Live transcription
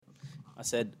I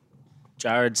said,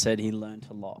 Jared said he learnt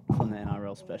a lot from the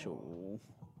NRL special.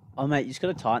 Oh, mate, you just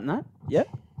got to tighten that. Yep.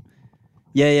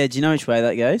 Yeah. Do you know which way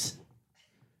that goes?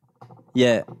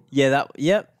 Yeah.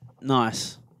 Yep.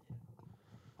 Nice.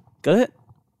 Got it?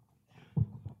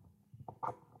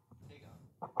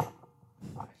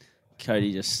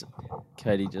 Cody just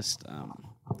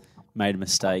made a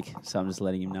mistake, so I'm just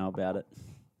letting him know about it.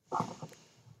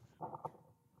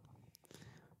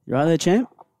 You right there, champ?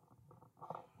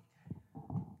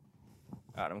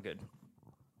 All right,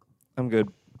 I'm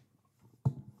good.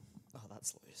 Oh,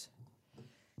 that's loose.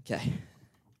 Okay.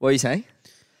 What are you saying?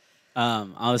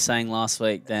 I was saying last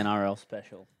week, the NRL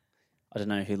special. I don't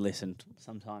know who listened.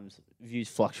 Sometimes views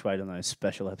fluctuate on those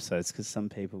special episodes because some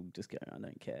people just go, I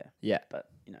don't care. Yeah. But,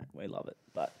 we love it.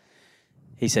 But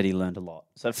he said he learned a lot.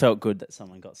 So it felt good that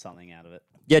someone got something out of it.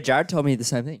 Yeah, Jared told me the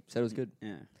same thing. Said it was good.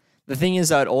 Yeah. The thing is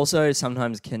that also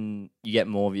sometimes you get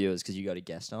more viewers because you got a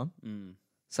guest on. Mm.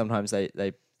 Sometimes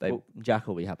Jack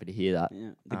will be happy to hear that. Yeah.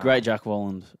 The great Jack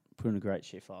Walland put in a great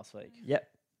shift last week. Yep.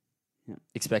 Yeah.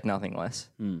 Expect nothing less.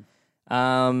 Mm.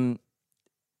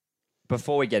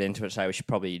 Before we get into it today, we should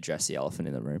probably address the elephant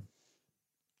in the room.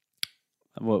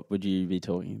 What would you be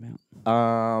talking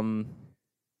about?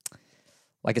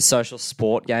 Like a social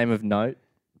sport game of note.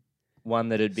 One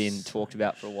that had been talked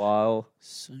about for a while.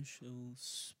 Social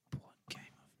sport game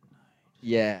of note.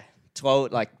 Yeah.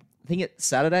 12, I think it's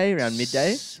Saturday around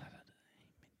midday.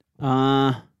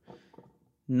 No.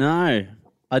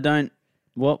 I don't.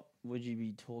 What would you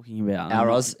be talking about? Our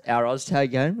Oztag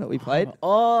game that we played.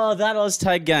 Oh, that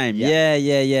Oztag game. Yeah.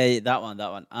 Yeah. That one.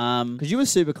 Because you were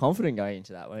super confident going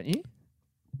into that, weren't you?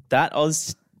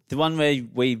 The one where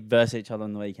we verse each other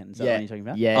on the weekend. Is that what you're talking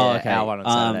about? Yeah. Oh, okay. Our one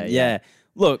on Saturday. Yeah.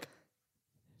 Look,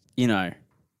 the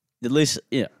list.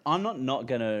 Yeah, I'm not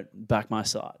gonna back my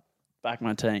side, back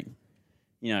my team.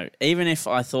 Even if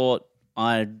I thought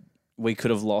we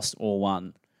could have lost or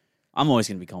won, I'm always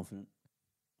gonna be confident.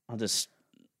 I'll just,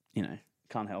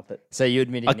 can't help it. So you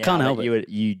admitting I can't help it.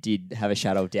 You did have a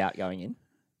shadow of doubt going in?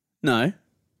 No.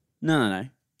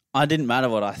 I didn't matter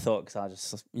what I thought because I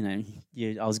just, I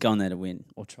was going there to win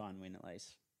or try and win at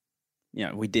least.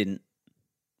 We didn't.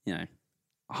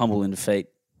 Humble in defeat.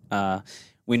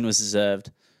 Win was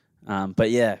deserved.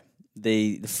 But yeah,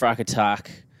 the Frack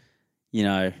attack,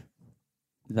 they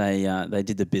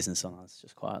did the business on us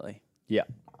just quietly. Yeah.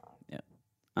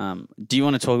 Do you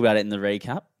want to talk about it in the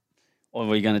recap, or are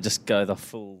we going to just go the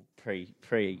full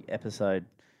pre-episode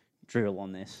drill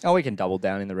on this? Oh, we can double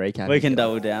down in the recap. We can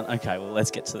double down. Okay, well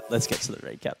let's get to the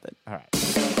recap then. All right.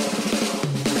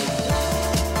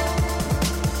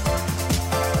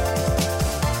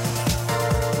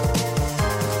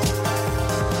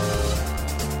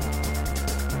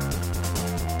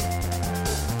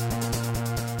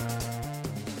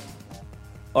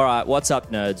 All right, what's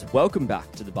up, nerds? Welcome back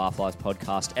to the Barflies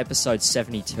podcast, episode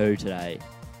 72 today.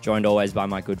 Joined always by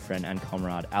my good friend and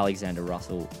comrade, Alexander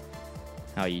Russell.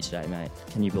 How are you today, mate?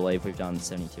 Can you believe we've done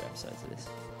 72 episodes of this?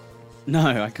 No,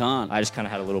 I can't. I just kind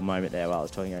of had a little moment there while I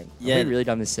was talking. Have we really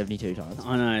done this 72 times?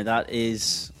 I know, that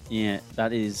is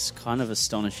kind of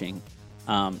astonishing.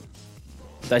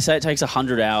 They say it takes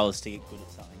 100 hours to get good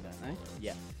at something, don't they?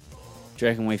 Yeah. Do you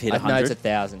reckon we've hit 100? No, it's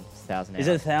 1,000. 1,000 hours. Is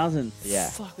it 1,000? Yeah.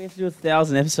 Fuck, we have to do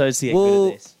 1,000 episodes to get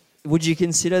good at this. Would you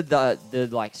consider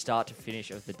the start to finish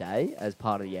of the day as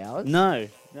part of the hours? No,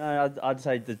 I'd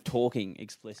say the talking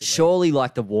explicitly. Surely,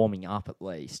 the warming up at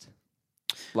least.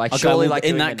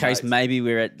 In that case, maybe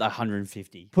we're at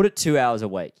 150. Put it 2 hours a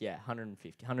week. Yeah,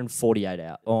 150, 148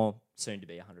 hours, or soon to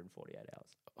be 148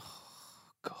 hours. Oh,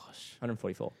 gosh,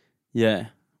 144. Yeah.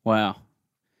 Wow.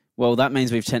 Well, that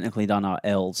means we've technically done our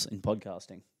L's in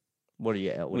podcasting. What are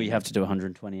you? We have to do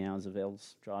 120 hours of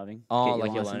L's driving. Oh,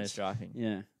 like your learner's driving.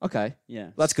 Yeah. Okay. Yeah.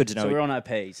 That's good to know. So we're on our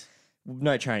P's.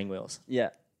 No training wheels. Yeah.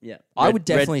 I would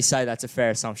definitely say that's a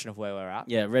fair assumption of where we're at.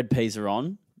 Yeah, red P's are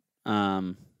on.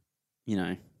 And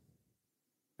we're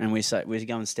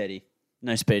going steady.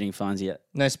 No speeding fines yet.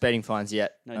 No speeding fines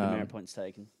yet. No demerit points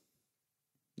taken.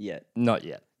 Yet. Not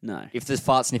yet. No. If the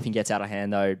fart sniffing gets out of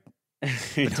hand, though,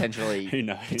 potentially, who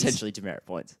knows? Potentially demerit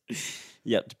points.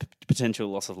 Yep, potential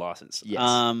loss of license. Yes.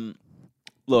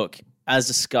 Look, as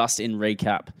discussed in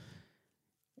recap,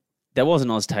 there was an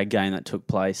Oztag game that took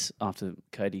place after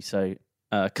Cody so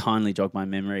kindly jogged my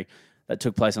memory. That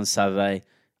took place on Saturday.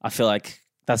 I feel like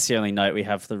that's the only note we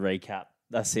have for the recap.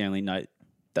 That's the only note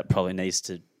that probably needs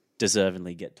to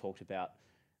deservedly get talked about.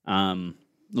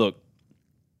 Look,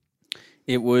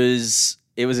 it was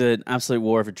an absolute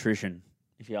war of attrition,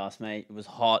 if you ask me. It was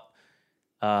hot.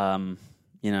 I'm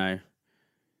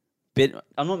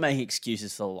not making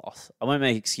excuses for the loss. I won't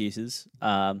make excuses.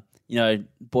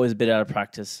 boys a bit out of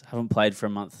practice, haven't played for a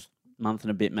month and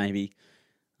a bit maybe.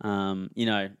 The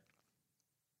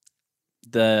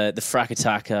Frack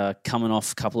attack coming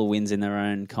off a couple of wins in their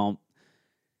own comp.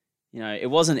 It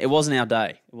wasn't our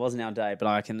day. It wasn't our day, but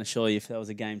I can assure you if there was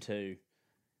a game 2,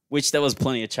 which there was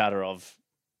plenty of chatter of,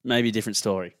 maybe a different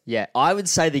story. Yeah, I would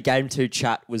say the game 2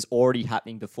 chat was already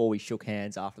happening before we shook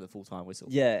hands after the full-time whistle.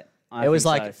 Yeah. It was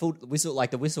like full whistle,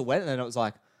 like the whistle went, and then it was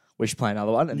like, we should play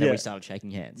another one, and then we started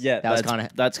shaking hands. Yeah, that's kind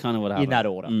of what happened. In that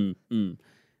order.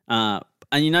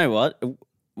 And you know what?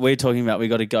 We're talking about we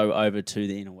got to go over to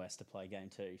the Inner West to play game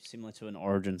 2, similar to an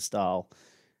Origin style,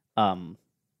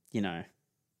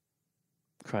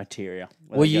 criteria.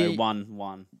 Well, you go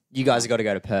 1-1. You guys have got to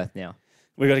go to Perth now.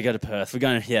 We got to go to Perth. We're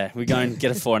going to get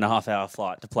a 4.5 hour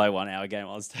flight to play 1 hour game.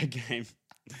 Oztag game.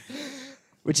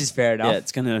 Which is fair enough. Yeah,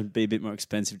 it's going to be a bit more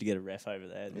expensive to get a ref over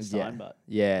there this time. But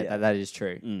that is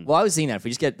true. Well, I was thinking that if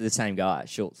we just get the same guy,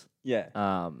 Schultz,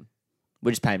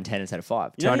 we just pay him 10 instead of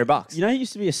 5, $200. You know, he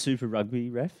used to be a Super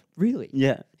Rugby ref. Really?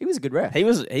 Yeah, he was a good ref.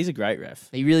 He's a great ref.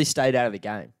 He really stayed out of the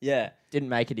game. Yeah, didn't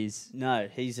make it his. No,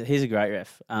 he's a great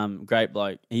ref. Great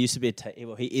bloke. He used to be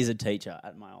he is a teacher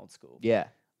at my old school. Yeah.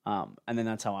 And then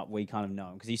that's how we kind of know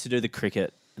him because he used to do the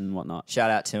cricket and whatnot. Shout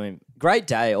out to him. Great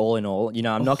day, all in all.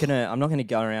 I'm not gonna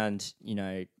go around.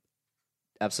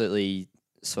 Absolutely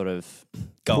sort of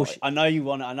push. I know you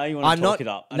want to talk it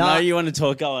up. I know you want to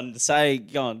talk. Go on.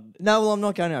 No, well, I'm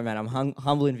not going to, man. I'm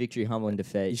humble in victory, humble in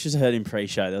defeat. You should have heard him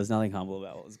pre-show. There was nothing humble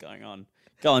about what was going on.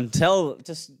 Go on.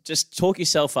 Just talk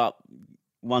yourself up.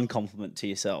 One compliment to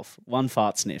yourself. One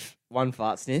fart sniff. One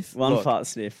fart sniff. One fart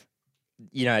sniff.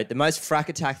 The most Frack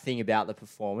attack thing about the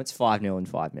performance, 5-0 in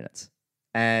 5 minutes.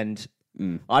 And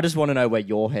I just want to know where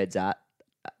your head's at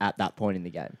that point in the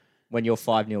game. When you're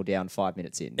 5-0 down 5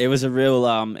 minutes in. It was a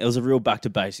real back to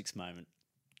basics moment.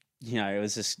 It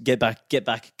was just get back,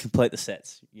 complete the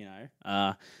sets,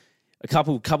 a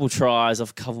couple tries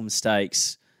off a couple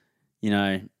mistakes,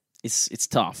 it's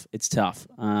tough. It's tough.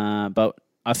 But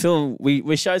I feel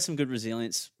we showed some good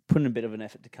resilience, put in a bit of an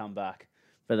effort to come back.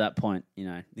 But at that point,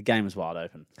 the game was wide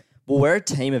open. Well, we're a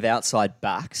team of outside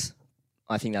backs.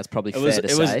 I think that's probably fair to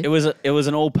say. It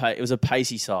was a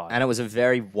pacey side, and it was a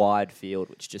very wide field,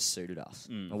 which just suited us.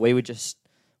 And we were just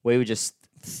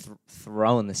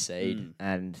throwing the seed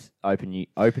and opening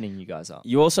you guys up.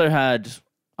 You also had,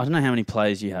 I don't know how many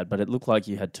players you had, but it looked like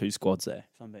you had 2 squads there.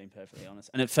 If I'm being perfectly honest,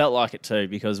 and it felt like it too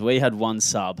because we had 1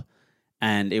 sub,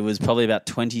 and it was probably about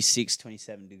 26,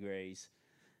 27 degrees,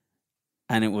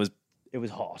 and it was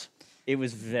hot. It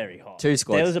was very hot. 2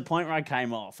 squads. There was a point where I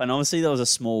came off, and obviously there was a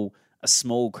small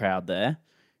crowd there.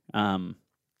 And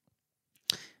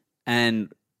when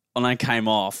I came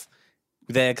off,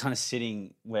 they're kind of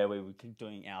sitting where we were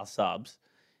doing our subs.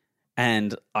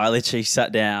 And I literally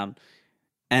sat down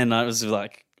and I was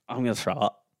like, I'm going to throw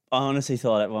up. I honestly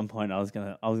thought at one point I was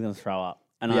going to throw up.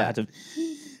 And I had to,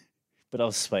 but I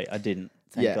was sweet. I didn't.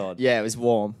 Thank God. Yeah, it was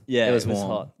warm. Yeah, it was warm.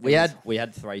 Hot. We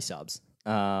had 3 subs.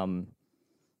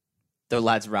 The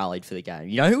lads rallied for the game.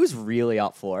 You know who was really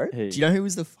up for it? Who? Do you know who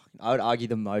was I would argue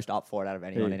the most up for it out of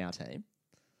anyone in our team?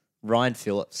 Ryan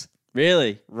Phillips.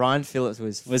 Really? Ryan Phillips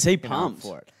was he pumped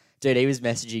for it? Dude, he was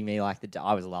messaging me like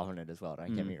I was loving it as well,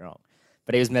 don't get me wrong.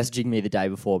 But he was messaging me the day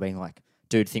before being like,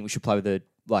 dude, think we should play with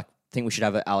think we should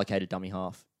have an allocated dummy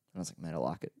half. And I was like, man, I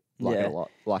like it. It a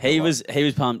lot. He was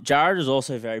pumped. Jared was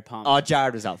also very pumped. Oh,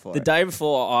 Jared was up for it. The day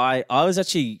before I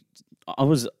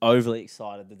was overly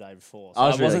excited the day before. So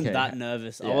I wasn't that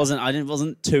nervous. Yeah. I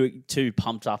wasn't too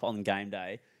pumped up on game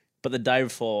day. But the day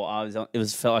before,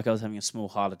 felt like I was having a small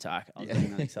heart attack. I was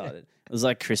getting that excited. It was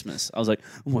like Christmas. I was like,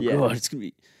 oh my God, it's gonna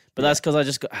be. But that's because I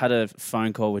just had a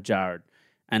phone call with Jared,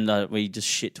 and we just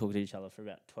shit talked to each other for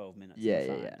about 12 minutes.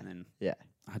 And then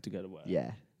I had to go to work.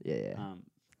 Yeah.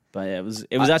 But yeah,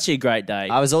 it was actually a great day.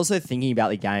 I was also thinking about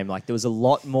the game. Like, there was a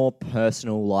lot more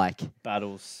personal,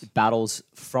 battles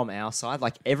from our side.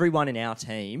 Like, everyone in our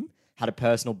team had a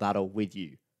personal battle with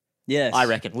you. Yes. I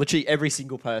reckon. Literally every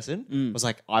single person was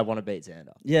like, I want to beat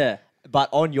Xander. Yeah. But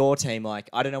on your team, like,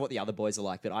 I don't know what the other boys are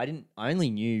like, but I only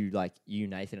knew, like, you,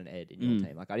 Nathan, and Ed in your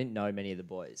team. Like, I didn't know many of the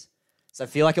boys. So I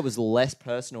feel like it was less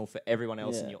personal for everyone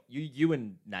else in you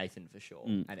and Nathan for sure.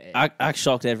 And Ed. I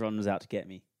shocked everyone was out to get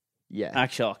me. Yeah.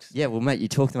 Act shocked. Yeah, well, mate, you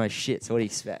talk the most shit, so what do you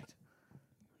expect?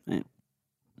 Mate,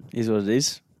 is what it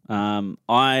is.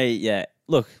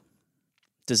 Look,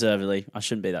 deservedly, I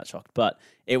shouldn't be that shocked, but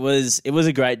it was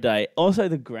a great day. Also,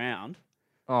 the ground,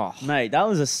 mate, that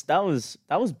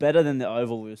was better than the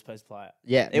oval we were supposed to play at.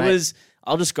 Yeah, it was.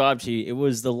 I'll describe to you. It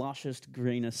was the lushest,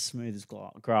 greenest, smoothest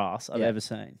grass I've ever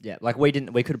seen. Yeah, like we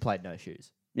could have played no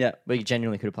shoes. Yeah. We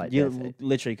genuinely could have played You bare feet.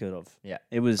 literally could have. Yeah.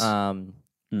 It was.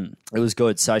 It was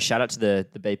good. So shout out to the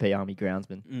BP Army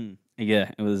groundsman.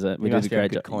 Yeah, it was. We must did a be on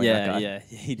great good job. coin, that guy. Yeah,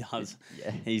 he does.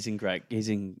 Yeah. He's in great.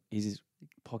 His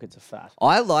pockets are fat.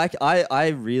 I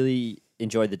really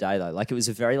enjoyed the day though. Like it was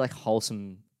a very like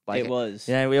wholesome. Like It was.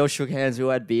 You know, we all shook hands. We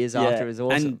all had beers after. It was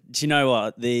awesome. And do you know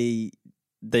what? The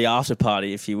after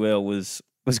party, if you will, was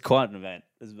quite an event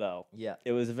as well. Yeah.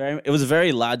 It was a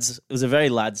very lads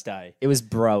day. It was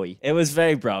broy. It was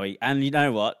very broy. And you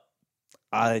know what?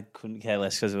 I couldn't care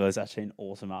less because it was actually an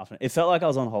awesome afternoon. It felt like I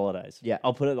was on holidays. Yeah.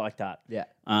 I'll put it like that. Yeah.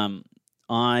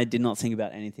 I did not think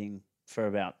about anything for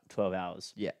about 12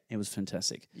 hours. Yeah. It was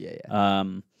fantastic. Yeah.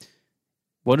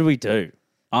 What did we do?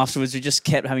 Afterwards, we just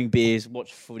kept having beers,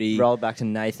 watched footy, Rolled back to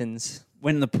Nathan's.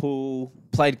 went in the pool,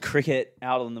 played cricket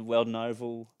out on the Weldon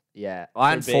Oval, Yeah.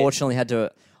 I a bit. unfortunately had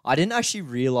to. I didn't actually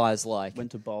realize like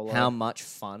went to bowler. how much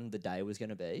fun the day was going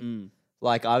to be. Mm.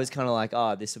 Like I was kind of like,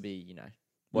 oh, this will be, you know,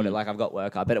 what like I've got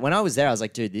work up. But when I was there, I was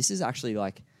like, dude, this is actually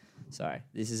like,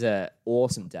 this is a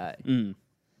awesome day.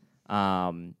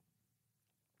 And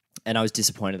I was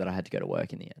disappointed that I had to go to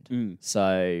work in the end.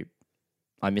 So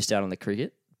I missed out on the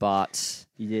cricket, but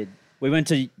You did. We went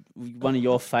to one of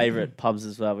your favourite pubs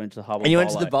as well. We went to the Harbour. And you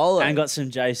went to the Bolo? and got some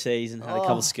JCs and had a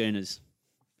couple of schooners.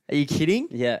 are you kidding?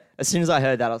 Yeah, As soon as I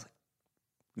heard that, I was like,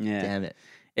 yeah. damn it.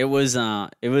 It was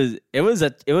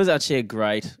actually a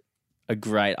great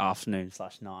afternoon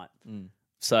 / night.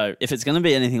 So if it's going to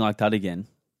be anything like that again,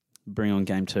 bring on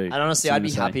game 2. And honestly, That's I'd be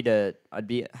what I'm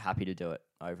gonna happy to do it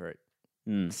over at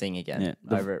say. Thing again. Yeah,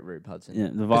 Over at Rube Hudson. Yeah,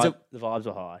 the 'Cause vibes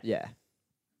were high. Yeah.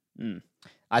 Mm.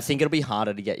 I think it'll be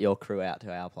harder to get your crew out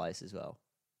to our place as well.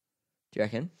 Do you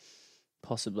reckon?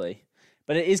 Possibly,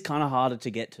 but it is kind of harder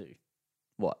to get to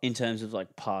What? in terms of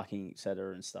like parking,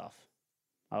 etc. and stuff.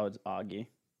 I would argue.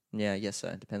 Yeah, I guess so.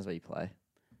 It depends where you play.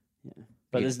 Yeah,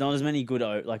 but there's not as many good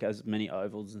as many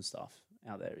ovals and stuff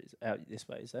out this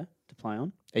way, is there, to play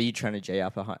on? Are you trying to G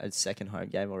up a second home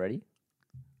game already?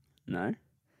 No.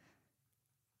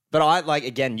 But I like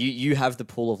again. You have the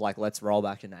pull of like let's roll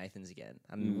back to Nathan's again,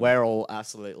 and we're all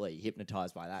absolutely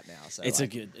hypnotized by that now. So It's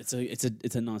like, it's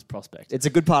a nice prospect. it's a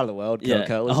good part of the world, Yeah.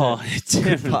 Coco. Isn't Oh, it? it's a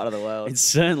good part of the world. It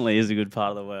certainly is a good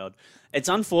part of the world. It's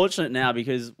unfortunate now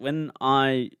because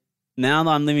now that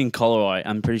I'm living in Coleroy,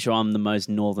 I'm pretty sure I'm the most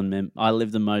northern I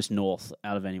live the most north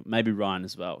out of any. Maybe Ryan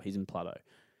as well. He's in Plateau,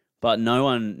 but no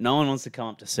one wants to come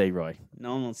up to Searoy.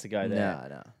 No one wants to go there.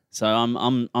 No. So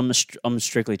I'm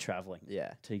strictly traveling.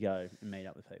 Yeah. To go and meet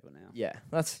up with people now. Yeah,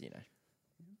 that's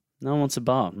No one wants a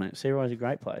bar, mate. Searoy's a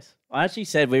great place. I actually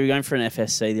said we were going for an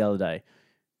FSC the other day,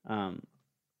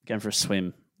 going for a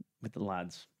swim with the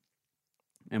lads,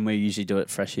 and we usually do it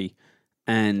Freshie,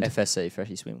 and FSC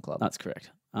Freshie Swim Club. that's correct.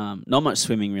 Not much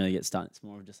swimming really gets done. It's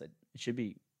more of just it should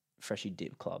be Freshie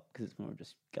Dip Club because it's more of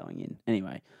just going in.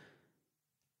 Anyway,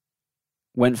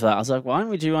 went for that. I was like, why don't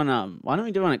we do one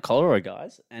at Coleroy,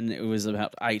 guys? And it was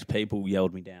about 8 people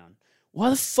yelled me down. Why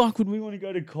the fuck would we want to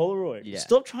go to Coleroy? Yeah.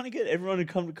 Stop trying to get everyone to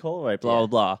come to Coleroy. Blah blah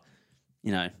blah.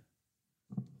 You know,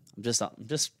 I'm just a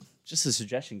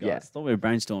suggestion, guys. Yeah. Thought we were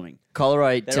brainstorming.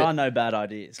 Coleroy. There are no bad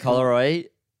ideas. Coleroy,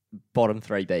 bottom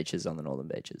 3 beaches on the northern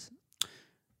beaches.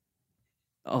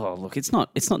 Oh, look, it's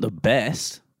not the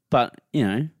best, but you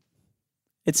know,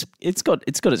 it's got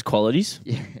its qualities.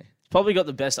 Yeah. It's probably got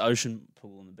the best ocean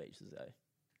pool on the beaches though,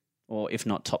 or if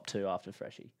not top 2 after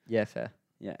Freshie. Yeah, fair.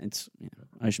 Yeah, it's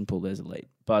ocean pool. There's elite,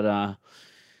 but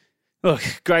look,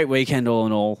 great weekend all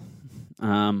in all.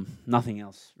 Nothing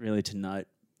else really to note.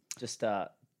 Just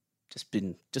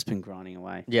been grinding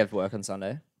away. You have work on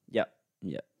Sunday? Yep.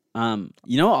 You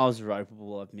know what? I was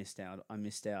ropeable. I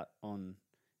missed out on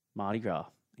Mardi Gras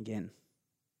again.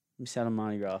 Missed out on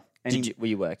Mardi Gras. Were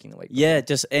you working the week? Yeah,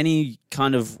 just any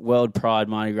kind of World Pride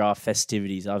Mardi Gras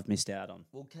festivities I've missed out on.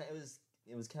 Well, it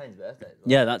was Kane's birthday. As well.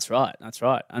 Yeah, that's right.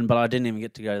 But I didn't even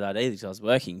get to go to that either because I was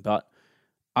working. But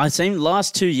I seem the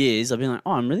last 2 years I've been like,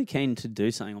 I'm really keen to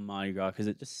do something on Mardi Gras because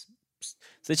it's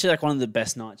literally like one of the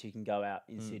best nights you can go out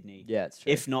in Sydney. Yeah, it's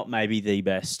true. If not, maybe the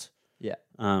best. Yeah.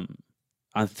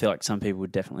 I feel like some people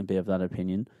would definitely be of that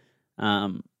opinion.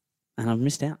 And I've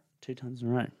missed out 2 times in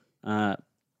a row.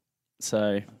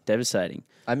 So devastating.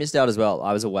 I missed out as well.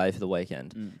 I was away for the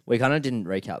weekend. We kind of didn't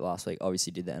recap last week.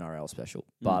 Obviously, did the NRL special,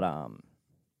 but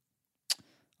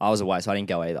I was away, so I didn't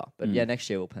go either. But yeah, next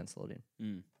year we'll pencil it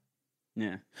in.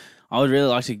 Yeah, I would really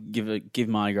like to give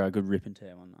Mardi Gras a good rip and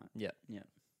tear one night. Yeah.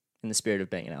 In the spirit of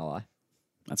being an ally.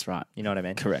 That's right. You know what I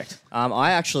mean? Correct.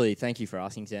 I actually thank you for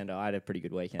asking, Xander. I had a pretty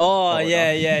good weekend. Oh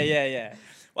yeah.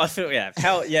 Well, I feel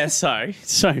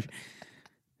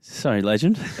Sorry,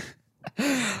 legend.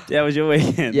 How was your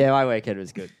weekend? Yeah, my weekend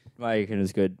was good. My weekend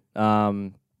was good.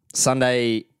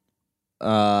 Sunday,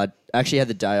 actually had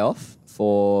the day off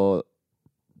for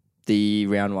the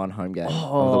round 1 home game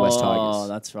of the West Tigers. Oh,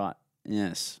 that's right.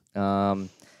 Yes.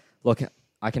 Look,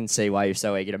 I can see why you're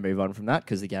so eager to move on from that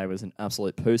because the game was an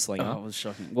absolute poo slinger. Oh, it was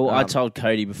shocking. Well, I told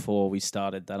Cody before we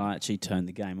started that I actually turned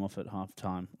the game off at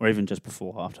halftime, or even just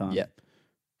before halftime. Yeah.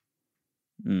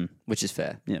 Which is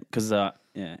fair. Yeah, because it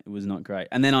was not great.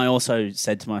 And then I also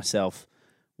said to myself,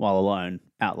 while alone,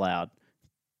 out loud,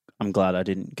 I'm glad I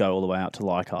didn't go all the way out to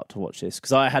Leichhardt to watch this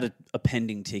because I had a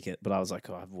pending ticket, but I was like,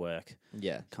 I have work.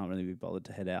 Yeah. Can't really be bothered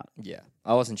to head out. Yeah.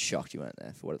 I wasn't shocked you weren't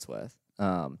there for what it's worth.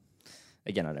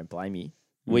 Again, I don't blame you.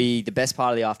 The best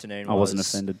part of the afternoon I wasn't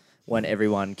offended. When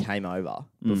everyone came over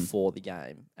before the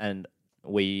game and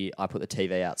I put the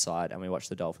TV outside and we watched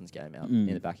the Dolphins game out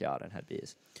in the backyard and had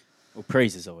beers. Well,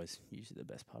 prees is always usually the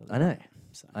best part of the I know. game,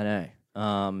 so. I know.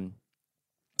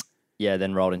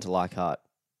 Then rolled into Leichhardt,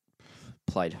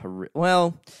 played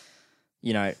well,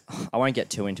 I won't get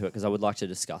too into it because I would like to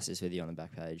discuss this with you on the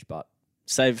back page, but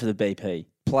Save it for the BP.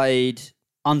 Played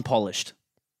unpolished.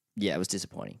 Yeah, it was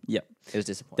disappointing. Yep. It was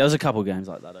disappointing. There was a couple games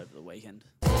like that over the weekend.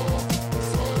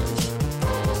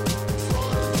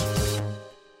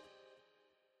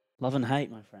 Love and hate,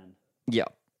 my friend. Yeah.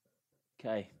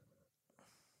 Okay.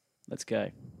 Let's go.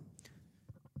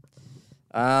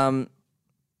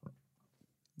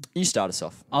 You start us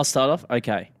off. I'll start off.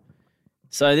 Okay.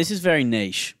 So this is very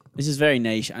niche.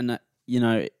 And,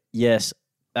 yes,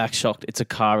 act shocked. It's a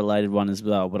car-related one as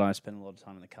well, but I spend a lot of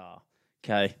time in the car.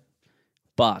 Okay.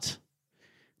 But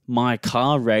my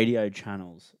car radio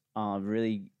channels are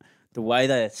really... The way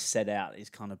they're set out is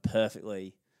kind of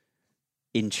perfectly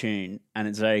in tune, and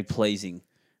it's very pleasing.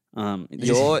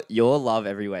 Your love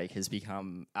every week has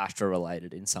become Astra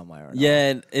related in some way or another.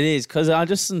 Yeah, it is, because I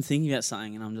just am thinking about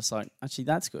something and I'm just like, actually,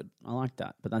 that's good. I like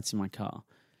that, but that's in my car.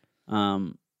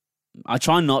 I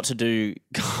try not to do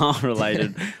car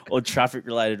related or traffic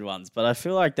related ones, but I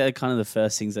feel like they're kind of the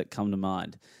first things that come to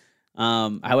mind.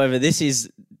 However, this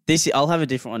I'll have a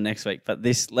different one next week, but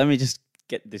let me just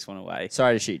get this one away.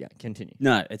 Sorry to shoot you. Continue.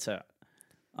 No, it's all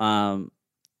right.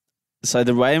 So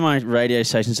the way my radio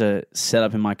stations are set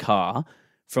up in my car,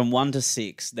 from 1 to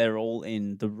 6, they're all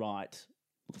in the right,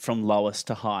 from lowest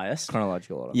to highest.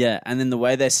 Chronological order. Yeah, and then the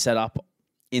way they're set up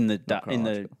in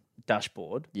the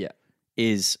dashboard,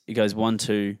 is it goes 1,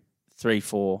 2, 3,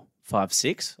 4, 5,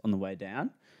 6 on the way down.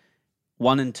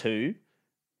 1 and 2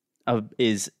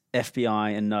 is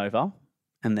FBI and Nova,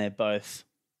 and they're both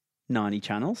 90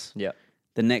 channels. Yeah.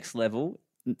 The next level,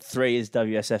 3 is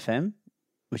WSFM,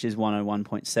 which is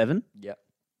 101.7. Yep.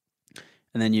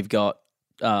 And then you've got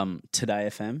Today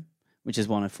FM, which is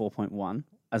 104.1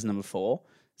 as number 4.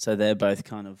 So they're both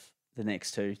kind of the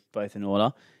next two, both in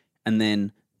order. And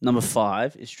then number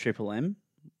 5 is Triple M,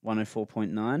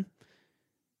 104.9.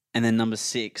 And then number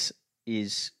 6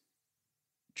 is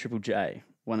Triple J,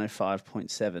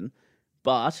 105.7.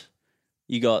 But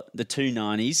you got the two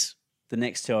 90s, the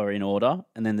next two are in order,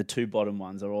 and then the two bottom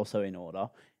ones are also in order,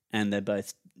 and they're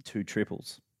both two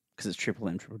triples because it's Triple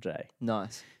M, Triple J.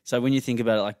 Nice. So when you think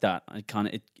about it like that,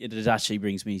 it actually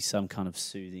brings me some kind of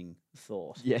soothing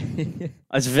thought. Yeah.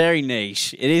 It's very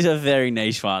niche. It is a very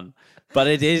niche one, but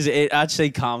it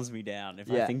actually calms me down.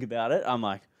 If I think about it, I'm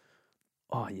like,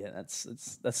 oh yeah, that's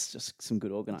just some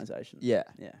good organisation. Yeah.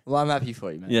 Yeah. Well, I'm happy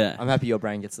for you, man. Yeah. I'm happy your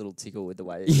brain gets a little tickle with the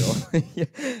way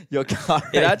your car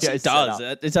It actually radio's does.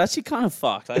 set up. It's actually kind of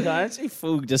fucked. Like, I actually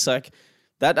feel just like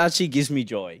that actually gives me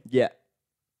joy. Yeah.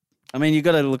 I mean, you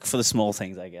got to look for the small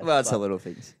things, I guess. Well, it's the little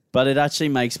things. But it actually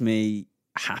makes me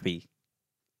happy.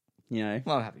 You know?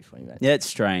 Well, I'm happy for you, mate. Yeah, it's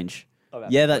strange.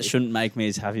 Yeah, that shouldn't make me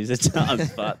as happy as it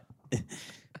does, but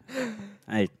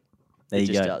hey, there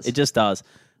you go. Does. It just does.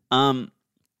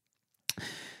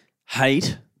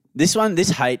 Hate. This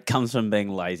hate comes from being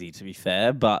lazy, to be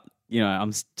fair, but,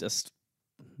 I'm just,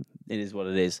 it is what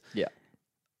it is. Yeah.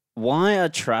 Why are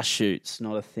trash chutes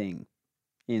not a thing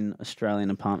in Australian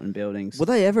apartment buildings? Were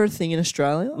they ever a thing in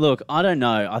Australia? Look, I don't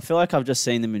know. I feel like I've just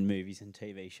seen them in movies and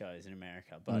TV shows in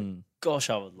America, but gosh,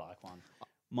 I would like one.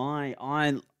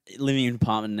 I living in an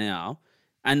apartment now,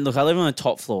 and look, I live on the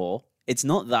top floor. It's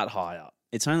not that high up.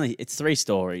 It's 3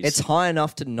 stories. It's high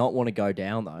enough to not want to go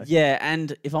down, though. Yeah,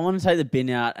 and if I want to take the bin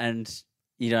out and,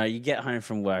 you get home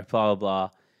from work, blah, blah, blah,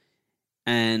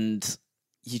 and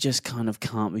you just kind of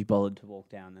can't be bothered to walk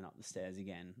down and up the stairs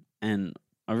again. And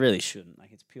I really shouldn't.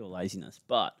 Like, it's pure laziness.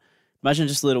 But imagine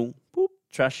just a little boop,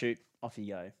 trash chute, off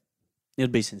you go. It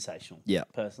would be sensational. Yeah.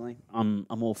 Personally, I'm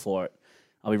all for it.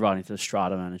 I'll be writing to the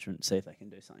strata management and see if they can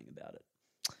do something about it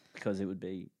because it would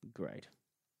be great.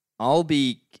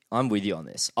 I'm with you on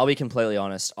this. I'll be completely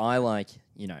honest. I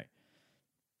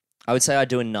would say I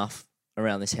do enough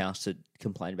around this house to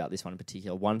complain about this one in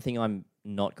particular. One thing I'm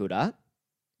not good at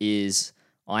is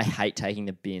I hate taking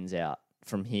the bins out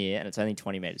from here, and it's only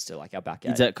 20 metres to like our back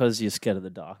gate. Is that because you're scared of the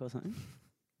dark or something?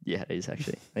 Yeah, it is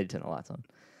actually. I need to turn the lights on.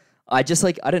 I just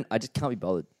can't be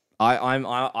bothered.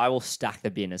 I will stack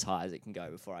the bin as high as it can go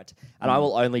before and I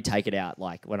will only take it out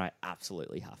like when I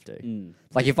absolutely have to.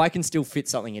 Like if I can still fit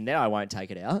something in there, I won't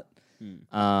take it out.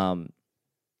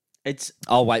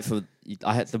 I'll wait for.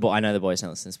 I know the boys don't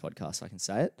listen to this podcast, so I can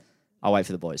say it. I'll wait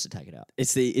for the boys to take it out.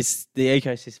 It's the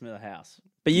ecosystem of the house,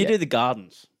 but you do the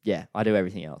gardens. Yeah, I do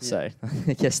everything else. So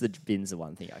I guess the bin's the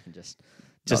one thing I can just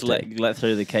let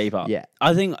through the keeper. Yeah,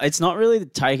 I think it's not really the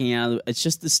taking out. It's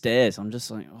just the stairs. I'm just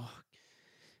like,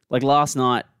 like last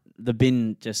night the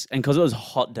bin just, and because it was a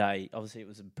hot day. Obviously, it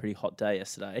was a pretty hot day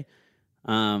yesterday.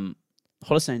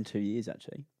 Hottest day in 2 years,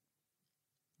 actually.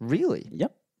 Really?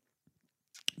 Yep.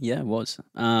 Yeah, it was.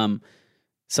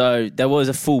 So there was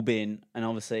a full bin, and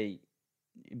obviously,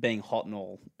 being hot and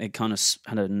all, it kind of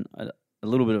had a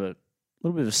little bit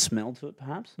of a smell to it,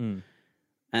 perhaps.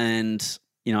 And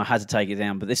I had to take it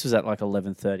down. But this was at like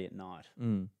 11:30 at night,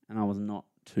 and I was not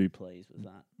too pleased with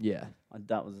that. Yeah,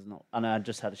 that was not. And I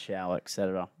just had a shower,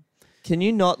 etc. Can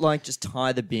you not like just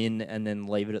tie the bin and then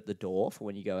leave it at the door for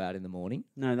when you go out in the morning?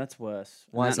 No, that's worse.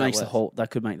 Why is that worse?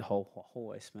 That could make the whole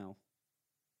hallway smell.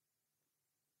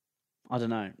 I don't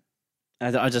know. I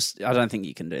don't think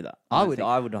you can do that. I would.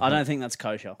 I don't think that's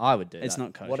kosher. I would do. It's that.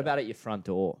 not kosher. What about at your front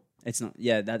door? It's not.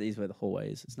 Yeah, that is where the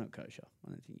hallway is. It's not kosher. I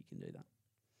don't think you can do that.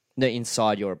 No,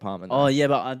 inside your apartment. Oh yeah,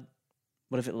 but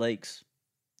what if it leaks?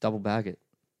 Double bag it.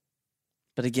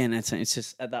 But again, it's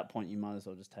just at that point you might as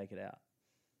well just take it out.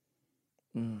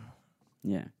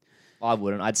 Yeah, I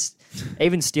wouldn't.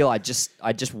 Even still, I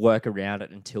just work around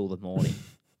it until the morning.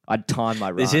 I'd time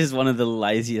my run. This is one of the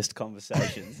laziest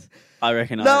conversations I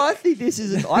reckon. I think this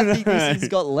isn't. I think this has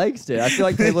got legs, dude. I feel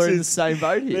like people are in the same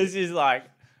boat here. This is like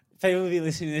people will be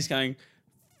listening to this going,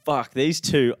 "Fuck, these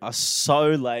two are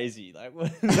so lazy." Like,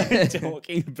 what are they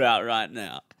talking about right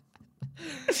now?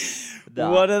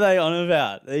 What are they on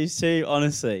about? These two,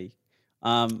 honestly.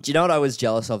 Do you know what I was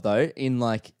jealous of though? In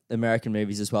like American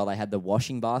movies as well, they had the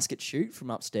washing basket shoot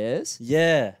from upstairs.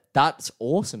 Yeah, that's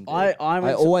awesome. Dude. I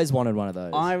always wanted one of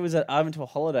those. I went to a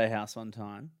holiday house one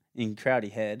time in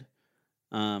Crowdy Head,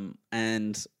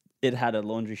 and it had a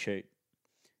laundry chute,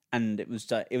 and it was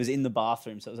in the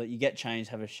bathroom. So it was like you get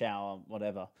changed, have a shower,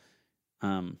 whatever,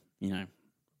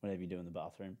 whatever you do in the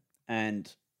bathroom.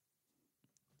 And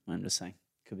I'm just saying,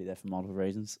 could be there for multiple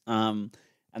reasons.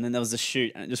 And then there was a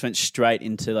chute, and it just went straight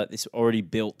into like this already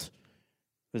built.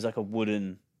 It was like a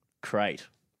wooden crate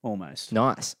almost.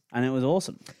 Nice. And it was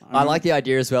awesome. I like the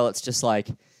idea as well. It's just like,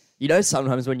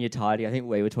 sometimes when you're tidy, I think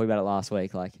we were talking about it last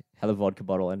week, like how the vodka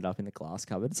bottle ended up in the glass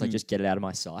cupboard. It's like, just get it out of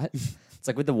my sight. It's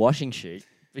like with the washing chute,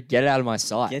 but get it out of my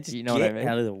sight. You know what I mean?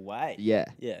 Out of the way. Yeah.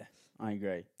 Yeah, I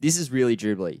agree. This is really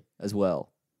dribbly as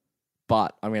well,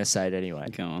 but I'm going to say it anyway.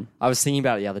 Go on. I was thinking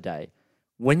about it the other day.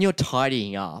 When you're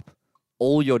tidying up,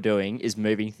 all you're doing is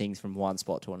moving things from one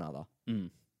spot to another.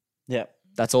 Yeah.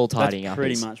 That's all tidying up.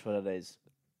 Pretty much what it is.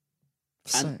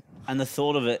 And the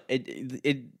thought of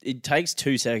it takes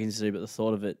 2 seconds to do, but the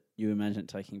thought of it, you imagine it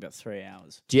taking about 3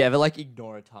 hours. Do you ever like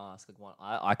ignore a task? Like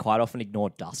I quite often ignore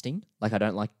dusting. Like I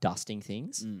don't like dusting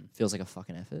things. Feels like a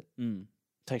fucking effort.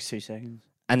 Takes 2 seconds.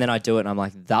 And then I do it and I'm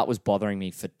like, that was bothering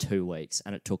me for 2 weeks.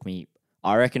 And it took me,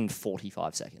 I reckon,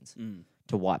 45 seconds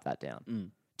to wipe that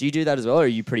down. Do you do that as well, or are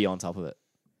you pretty on top of it?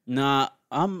 Nah,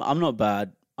 I'm not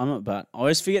bad. I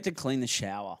always forget to clean the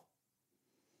shower.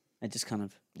 It just kind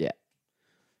of... Yeah.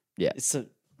 It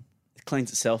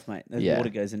cleans itself, mate. Water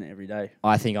goes in it every day.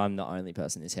 I think I'm the only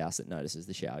person in this house that notices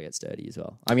the shower gets dirty as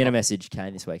well. I'm going to message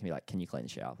Kane this week and be like, can you clean the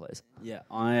shower, please? Yeah,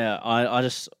 I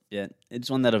just... Yeah,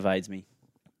 it's one that evades me.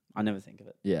 I never think of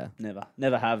it. Yeah.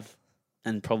 Never have,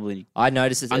 and probably... I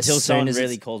notice it until someone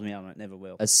really calls me out, I never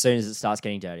will. As soon as it starts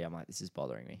getting dirty, I'm like, this is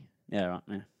bothering me. Yeah, right,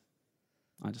 yeah.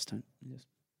 I just don't...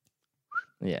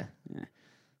 Yeah.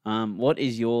 What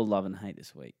is your love and hate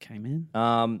this week, K-Man?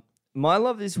 My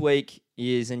love this week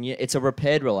is, and it's a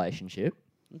repaired relationship.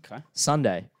 Okay.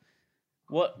 Sunday.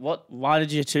 Why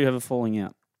did you two have a falling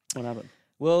out? What happened?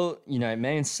 Well,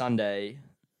 me and Sunday,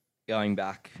 going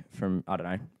back from, I don't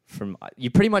know,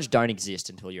 you pretty much don't exist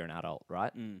until you're an adult,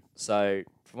 right? So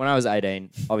when I was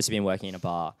 18, obviously been working in a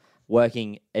bar,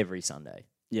 working every Sunday.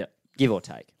 Yeah. Give or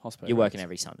take. Hospital you're working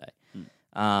every Sunday.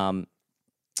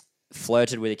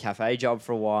 Flirted with a cafe job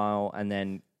for a while and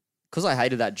then because I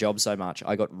hated that job so much,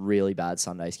 I got really bad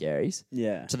Sunday scaries.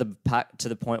 Yeah. To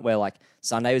the point where like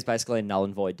Sunday was basically a null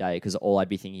and void day because all I'd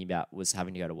be thinking about was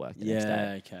having to go to work the next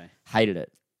day. Okay. Hated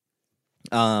it.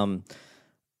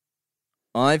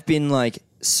 I've been like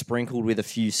sprinkled with a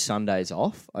few Sundays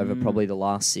off over probably the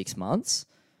last 6 months,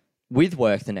 with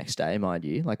work the next day, mind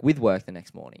you, like with work the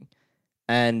next morning.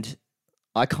 And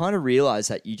I kind of realized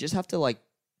that you just have to like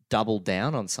double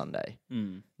down on Sunday.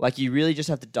 Like you really just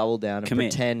have to double down and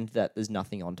pretend that there's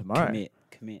nothing on tomorrow.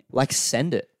 Commit. Like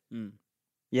send it.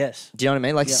 Yes. Do you know what I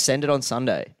mean? Like send it on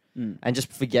Sunday and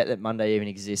just forget that Monday even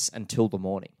exists until the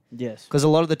morning. Yes. Because a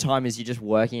lot of the time is you're just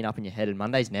working it up in your head, and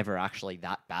Monday's never actually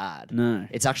that bad. No.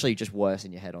 It's actually just worse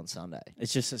in your head on Sunday.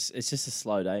 It's just a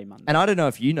slow day, Monday. And I don't know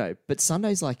if you know, but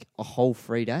Sunday's like a whole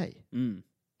free day.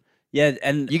 Yeah,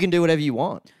 and You can do whatever you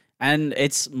want. And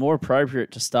it's more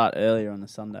appropriate to start earlier on the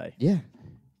Sunday Yeah.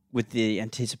 with the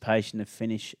anticipation to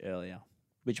finish earlier,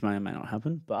 which may or may not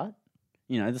happen, but,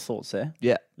 you know, the thought's there.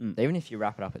 Yeah. Even if you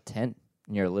wrap it up at 10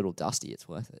 and you're a little dusty, it's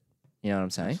worth it. You know what I'm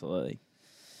saying? Absolutely.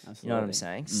 You know what I'm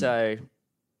saying? So,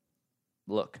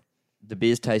 look, the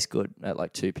beers taste good at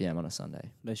like 2 p.m. on a Sunday.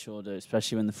 They sure do,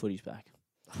 especially when the footy's back.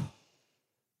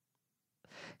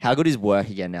 How good is work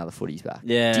again now the footy's back?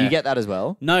 Yeah. Do you get that as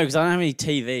well? No, because I don't have any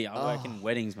TV. I work in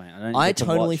weddings, mate. I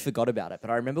totally forgot about it,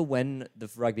 but I remember when the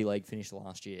rugby league finished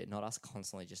last year, not us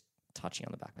constantly just touching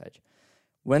on the back page.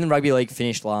 When the rugby league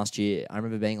finished last year, I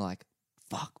remember being like,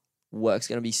 fuck, work's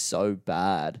going to be so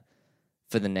bad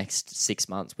for the next 6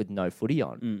 months with no footy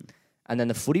on. And then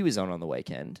the footy was on the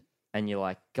weekend, and you're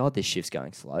like, God, this shift's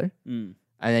going slow. And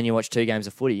then you watch 2 games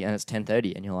of footy, and it's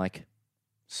 10:30, and you're like,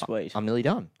 sweet. I'm nearly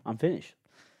done. I'm finished.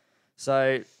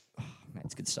 So, mate,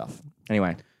 it's good stuff.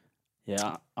 Anyway.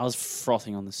 Yeah, I was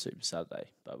frothing on the Super Saturday,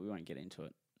 but we won't get into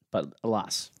it. But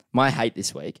alas. My hate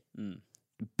this week,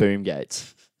 boom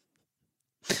gates.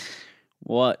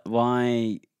 What?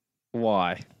 Why?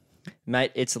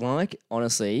 Mate, it's like,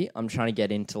 honestly, I'm trying to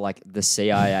get into like the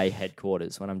CIA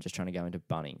headquarters when I'm just trying to go into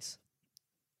Bunnings.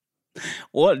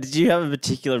 What? Did you have a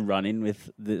particular run-in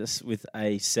with this, with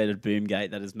a set of boom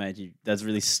gate that has made you, that's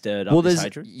really stirred up this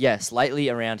hatred? Yes, lately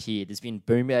around here, there's been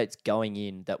boom gates going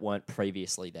in that weren't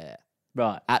previously there.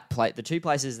 Right. The 2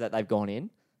 places that they've gone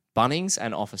in, Bunnings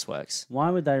and Officeworks. Why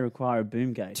would they require a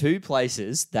boom gate? 2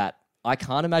 places that I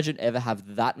can't imagine ever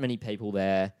have that many people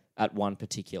there at one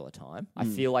particular time. I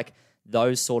feel like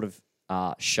those sort of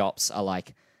shops are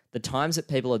like, the times that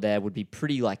people are there would be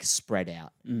pretty like spread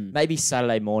out. Maybe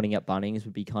Saturday morning at Bunnings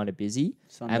would be kind of busy.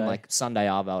 And like Sunday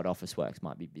Arvo at Officeworks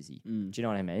might be busy. Do you know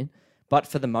what I mean? But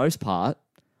for the most part,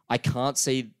 I can't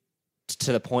see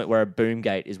to the point where a boom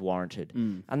gate is warranted.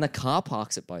 And the car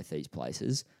parks at both these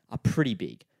places are pretty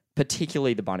big,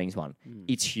 particularly the Bunnings one.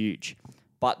 It's huge.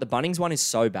 But the Bunnings one is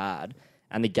so bad,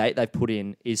 and the gate they've put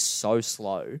in is so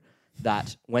slow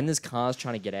that when there's cars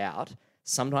trying to get out,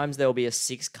 sometimes there'll be a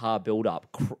 6-car build-up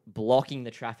blocking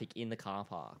the traffic in the car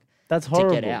park. That's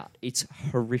horrible. To get out. It's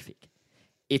horrific.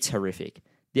 It's horrific.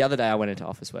 The other day I went into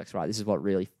Officeworks, right? This is what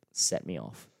really set me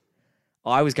off.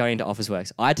 I was going into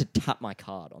Officeworks. I had to tap my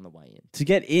card on the way in. To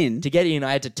get in? To get in,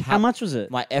 I had to tap How much was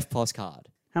it? my FPOS card.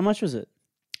 How much was it?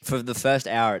 For the first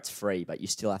hour, it's free, but you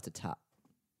still have to tap.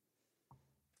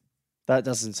 That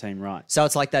doesn't seem right. So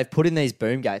it's like they've put in these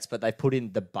boom gates, but they've put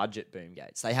in the budget boom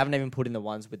gates. They haven't even put in the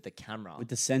ones with the camera. With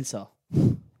the sensor.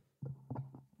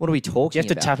 What are we talking about? Do you have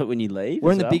to tap it when you leave?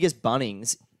 We're in the biggest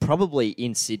Bunnings, probably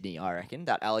in Sydney, I reckon.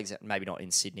 Maybe not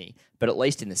in Sydney, but at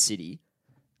least in the city.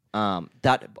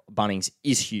 That Bunnings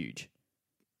is huge.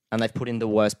 And they've put in the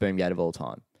worst boom gate of all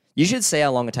time. You should see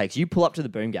how long it takes. You pull up to the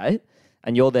boom gate,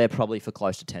 and you're there probably for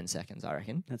close to 10 seconds, I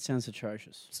reckon. That sounds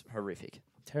atrocious. It's horrific.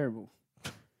 Terrible.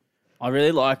 I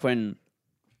really like when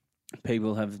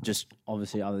people have just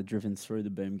obviously either driven through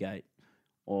the boom gate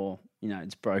or, you know,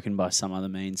 it's broken by some other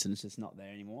means and it's just not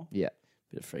there anymore. Yeah.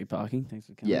 Bit of free parking. Thanks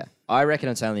for coming. Yeah. I reckon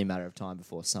it's only a matter of time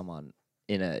before someone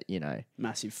in a,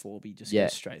 massive 4B just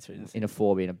goes straight through the thing. In a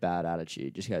 4B in a bad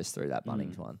attitude just goes through that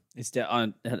Bunnings one. It's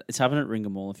happened at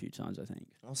Ringham Mall a few times, I think.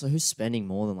 Also, who's spending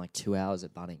more than like 2 hours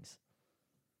at Bunnings?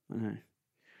 I know.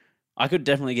 I could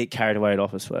definitely get carried away at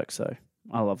Officeworks, so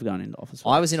I love going into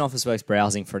Officeworks. I was in Officeworks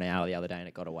browsing for an hour the other day and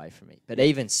it got away from me. But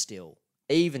even still,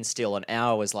 an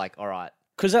hour was like, all right.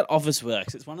 Because at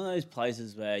Officeworks, it's one of those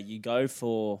places where you go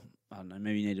for, I don't know,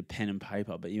 maybe you need a pen and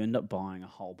paper, but you end up buying a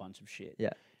whole bunch of shit. Yeah.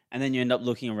 And then you end up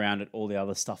looking around at all the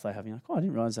other stuff they have. And you're like, oh, I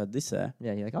didn't realize I had this there.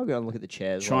 Yeah, you're like, I'll go and look at the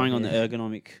chairs. Trying on the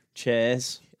ergonomic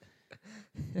chairs.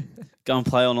 Go and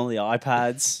play on all the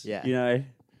iPads. Yeah. You know,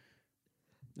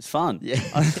 it's fun. Yeah.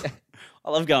 I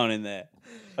love going in there.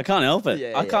 I can't help it.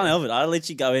 Yeah, I can't help it. I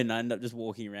literally go in and I end up just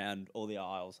walking around all the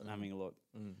aisles and having a look.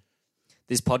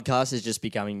 This podcast is just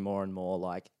becoming more and more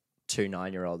like 2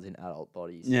 9-year-olds in adult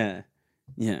bodies. Yeah.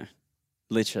 Yeah.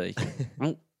 Literally.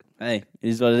 Oh, hey, it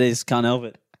is what it is. Can't help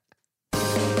it.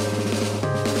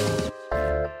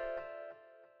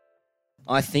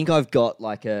 I think I've got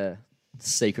like a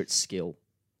secret skill.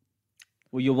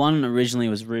 Well, your one originally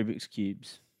was Rubik's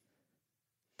Cubes.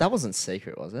 That wasn't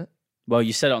secret, was it? Well,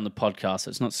 you said it on the podcast, so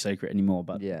it's not secret anymore,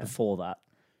 but Yeah. before that.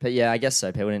 But yeah, I guess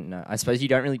so. People didn't know. I suppose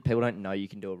people don't know you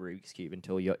can do a Rubik's Cube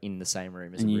until you're in the same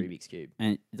room as a Rubik's Cube.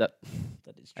 And that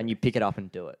is true. And you pick it up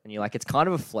and do it. And you're like, it's kind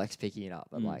of a flex picking it up,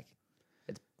 but like,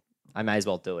 I may as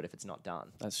well do it if it's not done.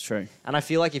 That's true. And I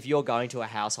feel like if you're going to a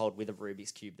household with a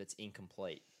Rubik's Cube that's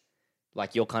incomplete,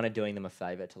 like you're kind of doing them a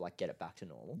favor to like get it back to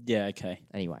normal. Yeah, okay.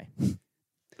 Anyway.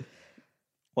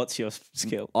 What's your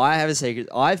skill? I have a secret.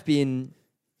 I've been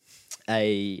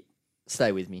stay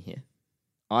with me here.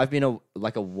 I've been a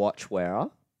watch wearer.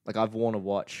 Like I've worn a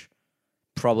watch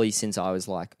probably since I was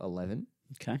like 11.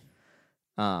 Okay.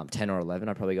 10 or 11.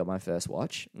 I probably got my first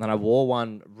watch. And then I wore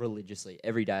one religiously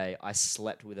every day. I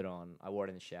slept with it on. I wore it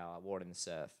in the shower. I wore it in the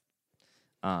surf.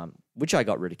 Which I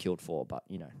got ridiculed for, but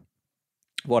you know,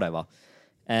 whatever.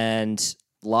 And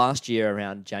last year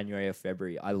around January or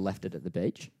February, I left it at the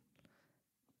beach.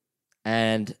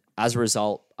 And as a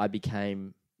result, I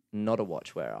became not a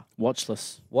watch wearer.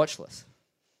 Watchless.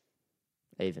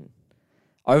 Even.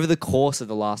 Over the course of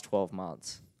the last 12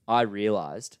 months, I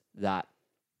realized that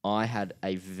I had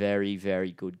a very,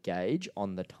 very good gauge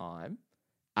on the time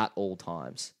at all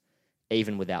times,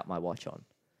 even without my watch on.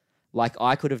 Like,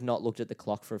 I could have not looked at the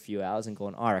clock for a few hours and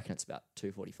gone, I reckon it's about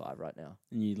 2:45 right now.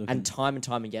 And time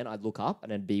again, I'd look up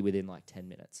and it'd be within like 10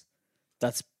 minutes.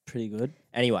 That's pretty good.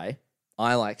 Anyway,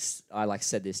 I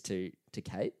said this to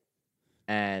Kate,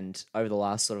 and over the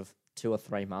last sort of 2 or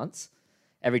 3 months,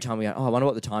 every time we go, I wonder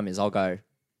what the time is, I'll go,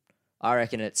 I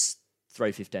reckon it's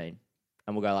 3:15.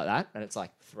 And we'll go like that, and it's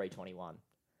like 3:21.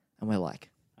 And we're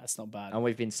like... That's not bad. And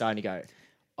we've been starting to go,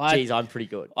 geez, I'm pretty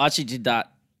good. I actually did a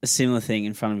similar thing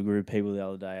in front of a group of people the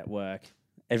other day at work.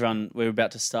 We were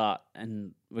about to start,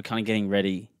 and we're kind of getting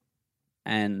ready.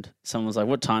 And someone was like,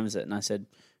 what time is it? And I said,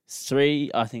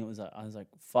 3, I think it was, I was like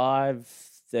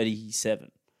 5:37.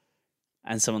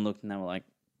 And someone looked, and they were like,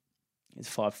 it's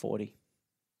 5:40.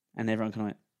 And everyone kind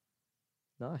of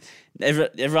went...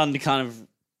 Nice. Everyone kind of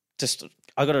just...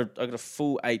 I got a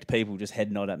full 8 people just head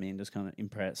nod at me and just kind of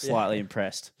impressed, slightly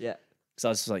impressed. Yeah. Because I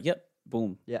was just like, yep,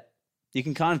 boom. Yeah. You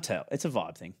can kind of tell. It's a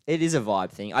vibe thing. It is a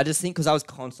vibe thing. I just think because I was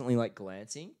constantly like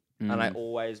glancing and I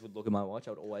always would look at my watch,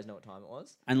 I would always know what time it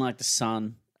was. And like the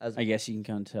sun, I guess you can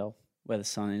kind of tell where the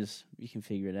sun is. You can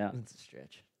figure it out. It's a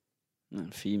stretch.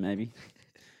 Not for you, maybe.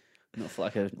 Not for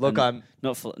like a... Look, I'm...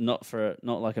 Not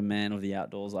like a man of the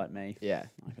outdoors like me. Yeah.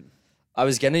 I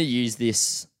was going to use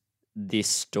this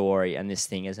story and this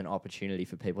thing as an opportunity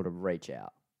for people to reach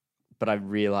out. But I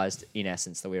realised, in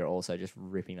essence, that we were also just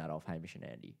ripping that off Hamish and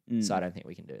Andy. So I don't think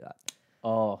we can do that.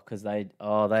 Oh, because they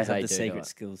have the secret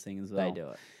skills thing as well. They do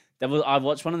it. I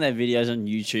watched one of their videos on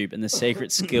YouTube, and the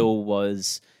secret skill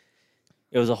was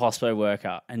it was a hospo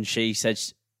worker, and she said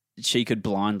she could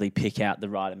blindly pick out the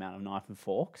right amount of knife and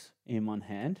forks in one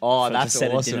hand. Oh, that's to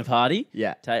set awesome. a dinner party.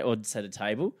 Yeah. Or set a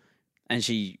table. And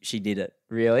she did it.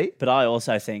 Really? But I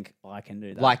also think I can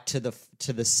do that. Like to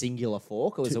the singular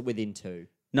fork, or was it within 2?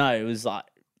 No, it was like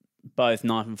both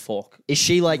knife and fork. Is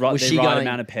she like right, was she right going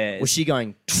amount of pairs? Was she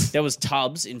going There was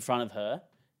tubs in front of her,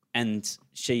 and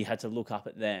she had to look up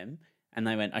at them, and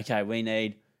they went, "Okay, we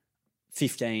need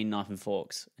 15 knife and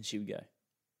forks," and she would go.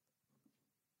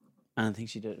 And I think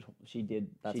she did it. She did.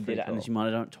 That's she did pretty it, cool. and she might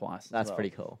have done it twice. That's well. pretty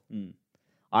cool. Mm.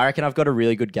 I reckon I've got a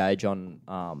really good gauge on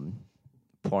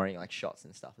pouring like shots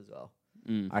and stuff as well.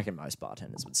 I reckon most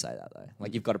bartenders would say that though.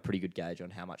 Like you've got a pretty good gauge on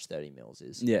how much 30 mils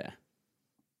is. Yeah.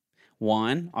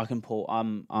 Wine, I can pour.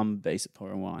 I'm beast at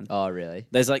pouring wine. Oh, really?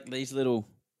 There's like these little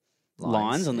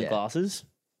lines on the glasses.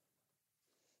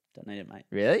 Don't need it, mate.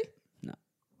 Really? No.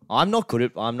 I'm not good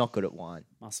at wine.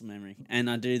 Muscle memory, and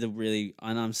I do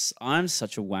I'm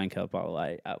such a wanker, by the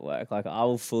way, at work. Like I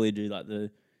will fully do like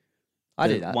I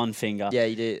do that. One finger. Yeah,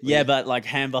 you do. Yeah, but like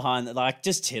hand behind, like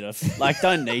just hit it. Like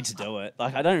don't need to do it.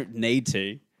 Like I don't need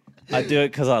to. I do it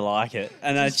because I like it,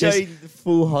 and I just the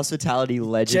full hospitality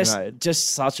legend mode. Just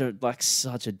such a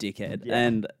dickhead. Yeah.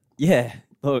 And yeah,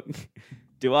 look,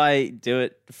 do I do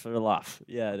it for a laugh?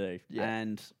 Yeah, I do. Yeah.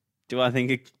 And do I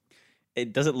think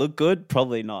it does it look good?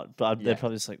 Probably not. But they're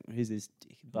probably just like, who's this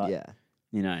dick? But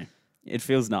you know, it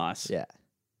feels nice. Yeah.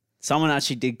 Someone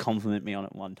actually did compliment me on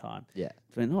it one time. Yeah.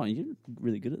 Went, oh, you're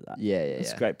really good at that. Yeah.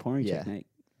 It's a great pouring technique.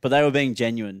 But they were being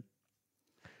genuine.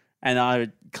 And I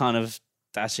kind of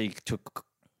actually took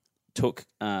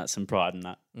some pride in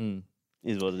that.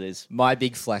 Is what it is. My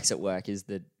big flex at work is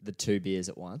the 2 beers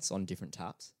at once on different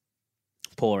taps.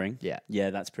 Pouring. Yeah. Yeah,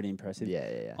 that's pretty impressive.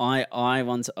 Yeah. I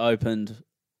once opened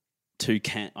 2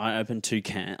 cans. I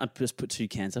just put 2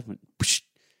 cans up, went psh,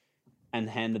 and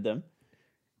handed them.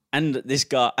 And this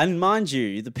guy, and mind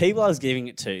you, the people I was giving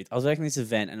it to, I was working this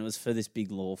event, and it was for this big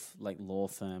law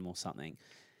firm or something.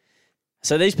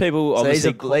 So these people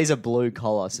obviously... So these are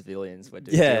blue-collar civilians.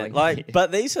 Dealing with.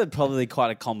 But these are probably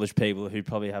quite accomplished people who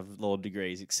probably have law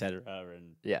degrees, etc.,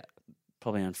 and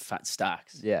probably on fat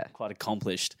stacks. Yeah. Quite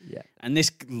accomplished. Yeah. And this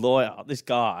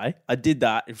guy, I did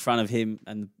that in front of him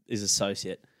and his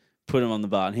associate, put him on the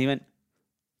bar, and he went,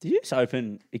 "Did you just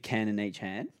open a can in each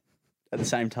hand at the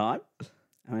same time?"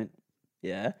 I went,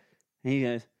 "Yeah." And he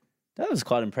goes, "That was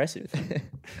quite impressive." I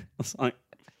was like,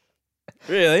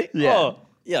 "Really?" Yeah. Oh,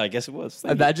 yeah, I guess it was.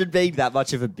 Thank Imagine being that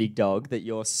much of a big dog that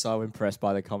you're so impressed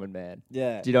by the common man. you.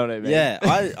 Yeah. Do you know what I mean? Yeah.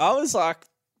 I was like,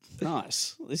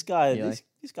 nice. This guy,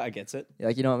 this guy gets it. You're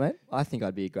like, you know what, mate? I think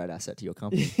I'd be a great asset to your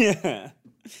company. Yeah.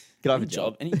 Could I have Any a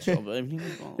job? Any job.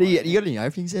 You got any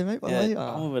openings there, mate? By the way?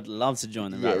 I would love to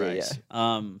join the Yeah, rat yeah, race.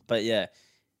 But yeah,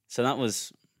 so that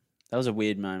was a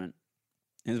weird moment.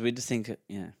 It was weird to think.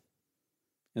 Yeah,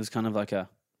 it was kind of like a,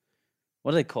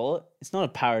 what do they call it? It's not a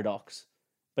paradox,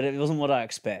 but it wasn't what I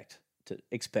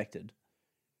expected.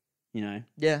 You know?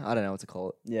 Yeah, I don't know what to call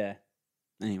it. Yeah.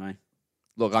 Anyway,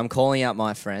 Look, I'm calling out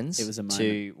my friends It was a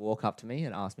to walk up to me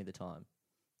and ask me the time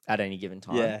at any given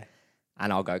time. yeah.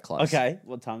 And I'll go close. Okay,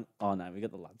 what time? Oh no, we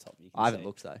got the laptop. You can I haven't see.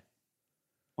 looked though.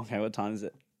 Okay, what time is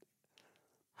it?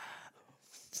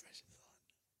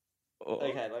 Oh.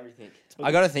 Okay, let me think.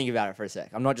 I got to think about it for a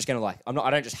sec. I'm not just gonna I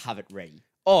don't just have it ready.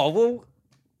 Oh well.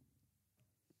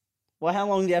 Well, how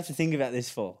long do you have to think about this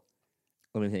for?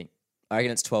 Let me think. I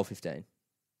reckon it's 12:15.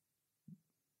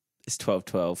 It's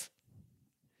 12:12.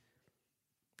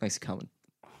 Thanks for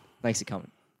coming.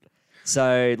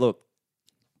 So look,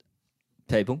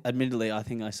 people. Admittedly, I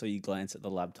think I saw you glance at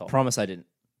the laptop. Promise I didn't.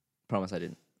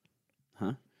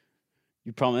 Huh?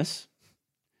 You promise?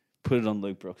 Put it on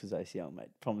Luke Brooks' ACL, mate.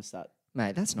 Promise that.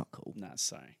 Mate, that's not cool. No,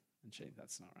 sorry. Actually,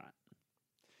 that's not right.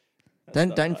 That's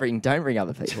not Don't right. bring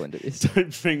other people into this.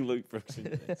 Don't bring Luke Brooks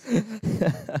into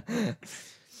this.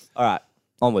 All right,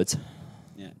 onwards.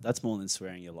 Yeah, that's more than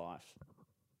swearing your life.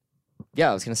 Yeah,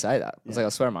 I was gonna say that. I was Yeah. like, I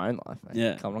swear on my own life. Mate.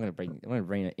 Yeah. I'm not gonna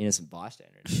bring an innocent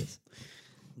bystander into this.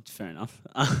 Fair enough.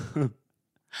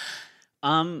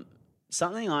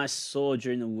 Something I saw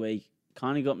during the week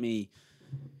kind of got me,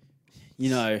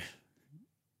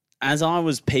 as I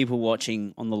was people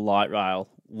watching on the light rail,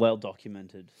 well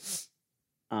documented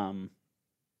on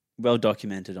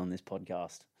this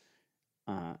podcast,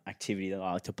 activity that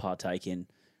I like to partake in,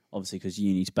 obviously because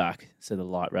uni's back, so the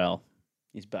light rail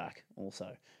is back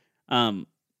also.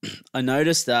 I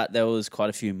noticed that there was quite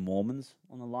a few Mormons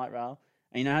on the light rail.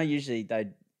 And you know how usually they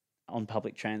on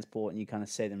public transport and you kind of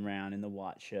see them around in the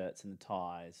white shirts and the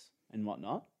ties and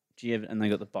whatnot? And they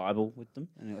got the Bible with them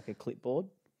and like a clipboard?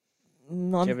 Did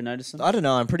you ever notice them? I don't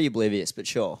know. I'm pretty oblivious, but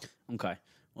sure. Okay.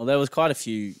 Well, there was quite a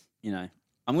few, I'm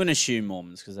going to assume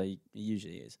Mormons because they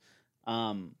usually is.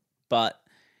 But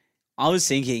I was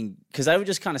thinking, because they were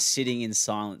just kind of sitting in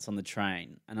silence on the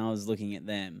train and I was looking at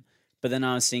them. But then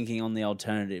I was thinking on the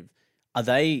alternative, are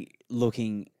they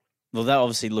looking, well, they're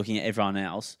obviously looking at everyone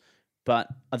else, but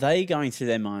are they going through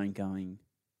their mind going,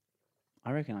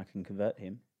 I reckon I can convert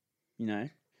him,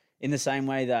 in the same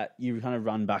way that you kind of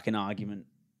run back an argument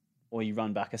or you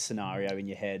run back a scenario in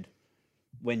your head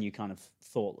when you're kind of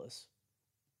thoughtless,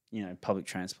 public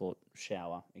transport,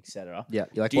 shower, etc. Yeah,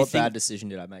 you're like, Do you what think- bad decision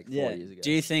did I make 4 years ago?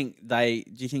 Do you think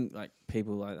like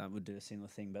people like that would do a similar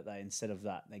thing, but instead of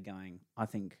that, they're going, I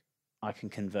think I can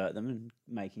convert them and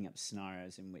making up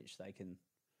scenarios in which they can,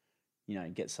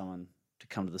 get someone to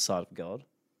come to the side of God?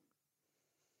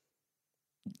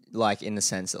 Like in the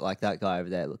sense that like that guy over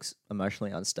there looks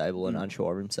emotionally unstable and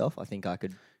unsure of himself. I think I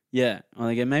could. Yeah. Well,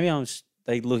 they go, maybe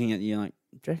they looking at you like,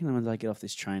 do you reckon when I get off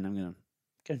this train, I'm going to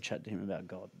go and chat to him about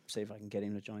God, see if I can get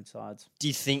him to join sides? Do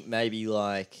you think maybe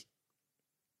like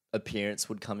appearance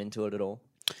would come into it at all?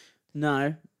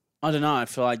 No. I don't know. I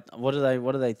feel like, what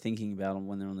are they thinking about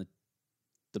when they're on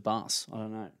the bus? I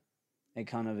don't know. It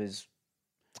kind of is.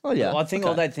 Oh yeah. Well, I think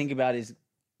all they think about is,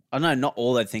 I don't know, not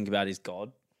all they think about is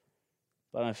God.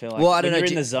 But I feel like Well, I don't when know,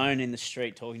 you're in the zone in the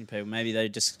street talking to people, maybe they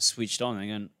just switched on and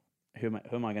going,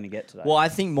 who am I going to get today? Well, I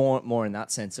think more in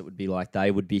that sense, it would be like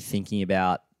they would be thinking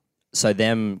about, so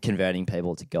them converting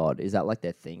people to God. Is that like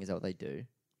their thing? Is that what they do?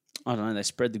 I don't know. They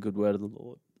spread the good word of the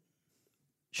Lord.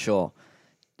 Sure.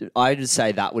 I would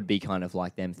say that would be kind of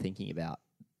like them thinking about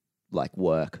like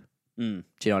work. Mm.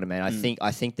 Do you know what I mean?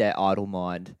 I think their idle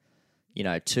mind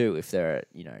Two, if they're,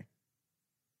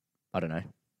 I don't know.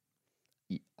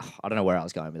 I don't know where I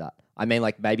was going with that. I mean,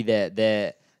 like maybe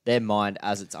their mind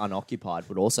as it's unoccupied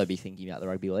would also be thinking about the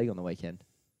rugby league on the weekend.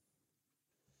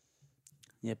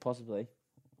 Yeah, possibly.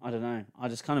 I don't know. I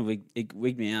just kind of it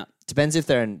wigged me out. Depends if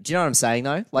they're in. Do you know what I'm saying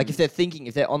though? Like if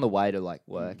they're on the way to like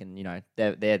work and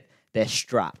they're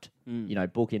strapped,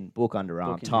 book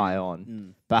underarm, tie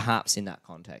on. Perhaps in that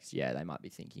context, yeah, they might be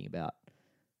thinking about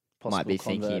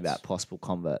thinking about possible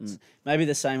converts. Maybe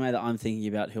the same way that I'm thinking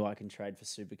about who I can trade for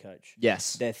Supercoach.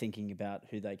 Yes, they're thinking about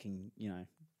who they can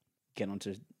get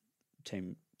onto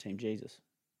Team Jesus.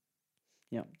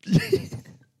 Yep.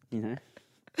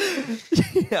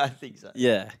 Yeah, I think so.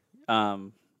 Yeah.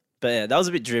 But yeah, that was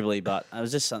a bit dribbly, but it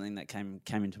was just something that came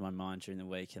into my mind during the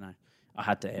week, and I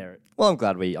had to air it. Well, I'm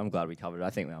glad we covered it.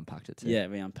 I think we unpacked it too. Yeah,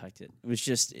 we unpacked it. It was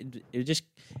just it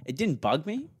didn't bug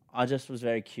me. I just was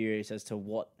very curious as to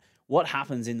what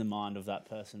happens in the mind of that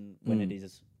person when it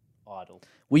is idle.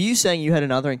 Were you saying you had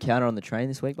another encounter on the train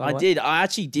this week? I did. I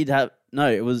actually did have. No,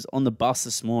 it was on the bus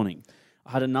this morning.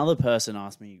 I had another person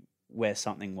ask me where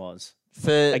something was.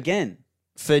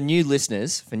 For new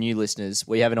listeners,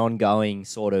 we have an ongoing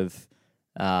sort of.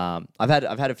 I've had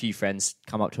a few friends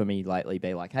come up to me lately,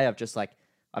 be like, "Hey, I've just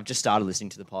started listening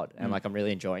to the pod, and like I'm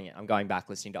really enjoying it. I'm going back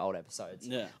listening to old episodes.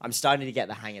 Yeah. I'm starting to get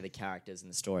the hang of the characters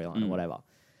and the storyline or whatever."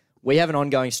 We have an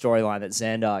ongoing storyline that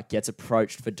Xander gets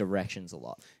approached for directions a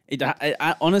lot. It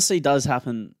honestly does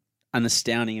happen an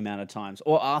astounding amount of times,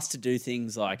 or asked to do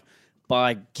things like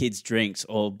buy kids drinks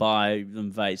or buy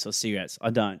them vapes or cigarettes. I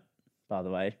don't, by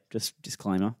the way, just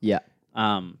disclaimer. Yeah.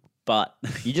 But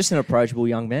you're just an approachable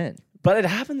young man. But it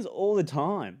happens all the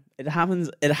time. It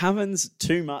happens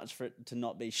too much for it to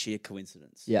not be sheer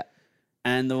coincidence. Yeah.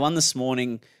 And the one this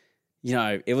morning,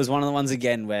 it was one of the ones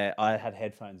again where I had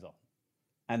headphones on.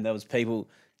 And there was people,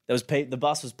 the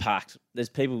bus was packed. There's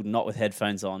people not with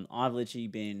headphones on. I've literally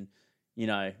been,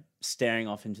 staring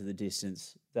off into the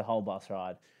distance the whole bus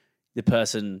ride. The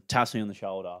person taps me on the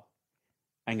shoulder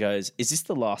and goes, "Is this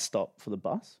the last stop for the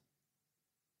bus?"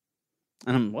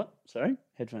 And I'm, "What? Sorry?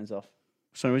 Headphones off.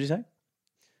 Sorry, what did you say?"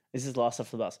 "This is the last stop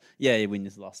for the bus." Yeah, Win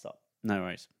is the last stop. No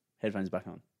worries. Headphones back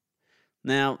on.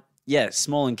 Now, yeah,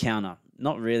 small encounter.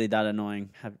 Not really that annoying.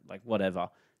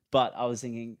 Whatever. But I was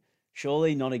thinking,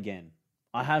 surely not again.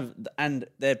 And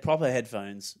they're proper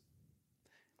headphones.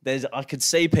 I could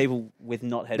see people with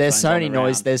not headphones.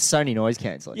 There's Sony noise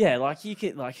cancelling. Yeah, you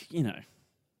could,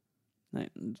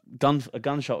 a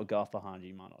gunshot would go off behind you.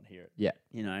 You might not hear it. Yeah.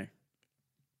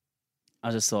 I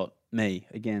just thought, me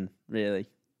again, really.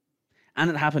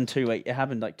 And it happened 2 weeks. It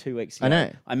happened 2 weeks ago. I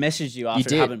know. I messaged you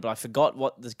after it happened, but I forgot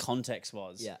what the context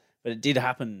was. Yeah. But it did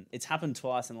happen. It's happened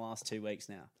twice in the last 2 weeks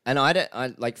now. And I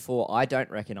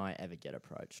don't reckon I ever get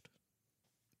approached.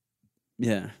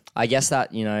 Yeah. I guess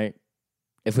that,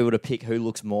 if we were to pick who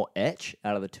looks more etch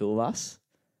out of the two of us,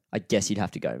 I guess you'd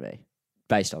have to go me,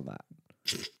 based on that.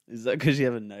 Is that because you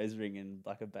have a nose ring and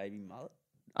a baby mullet?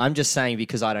 I'm just saying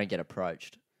because I don't get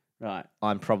approached. Right.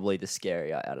 I'm probably the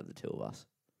scarier out of the two of us.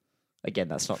 Again,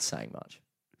 that's not saying much.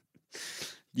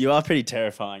 You are pretty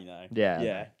terrifying, though.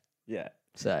 Yeah. Yeah.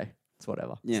 So, it's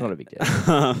whatever. Yeah. It's not a big deal.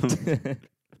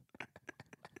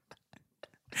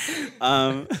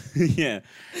 Yeah.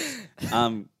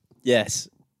 Yes.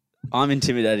 I'm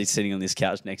intimidated sitting on this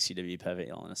couch next to you, to be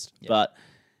perfectly honest. Yeah. But,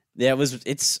 yeah,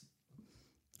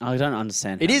 I don't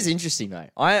understand. It is interesting, though.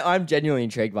 I'm genuinely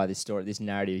intrigued by this story, this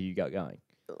narrative you got going.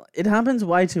 It happens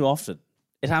way too often.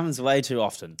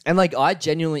 And I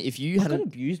genuinely, if you I had got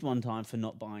abused one time for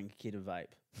not buying a kid a vape.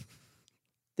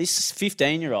 This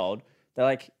 15-year-old, they're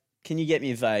like, "Can you get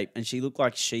me a vape?" And she looked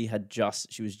like she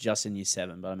was just in year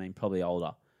 7, but I mean probably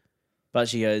older. But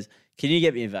she goes, "Can you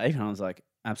get me a vape?" And I was like,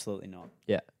 "Absolutely not."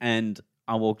 Yeah. And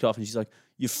I walked off and she's like,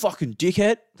 "You fucking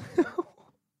dickhead."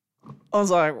 I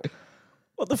was like,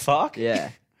 "What the fuck?"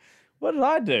 Yeah. What did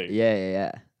I do?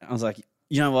 Yeah. I was like,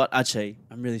 "You know what? Actually,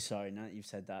 I'm really sorry. Now that you've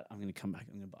said that, I'm going to come back.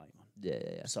 I'm going to buy you one."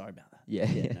 Yeah. Sorry about that. Yeah.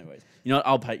 No worries. You know what?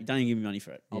 I'll pay. Don't even give me money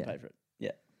for it. I'll pay for it.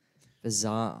 Yeah.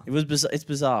 Bizarre. It was bizarre. It's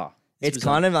bizarre. It's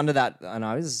kind of under that, and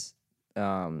I was, it's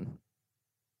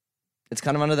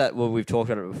kind of under that. Well, we've talked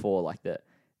about it before, like the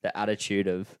attitude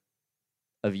of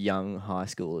young high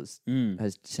schoolers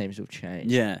seems to have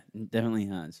changed. Yeah, it definitely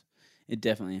has. It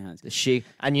definitely has.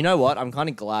 And you know what? I'm kind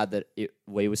of glad that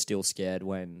we were still scared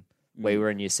when we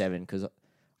were in year 7, because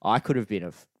I could have been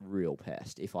a real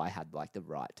pest if I had the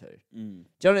right to. Do you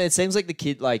know? It seems like the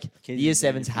kids year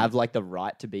 7s have the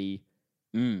right to be.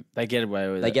 They get away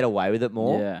with it. They get away with it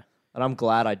more. Yeah. And I'm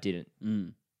glad I didn't.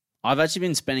 I've actually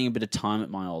been spending a bit of time at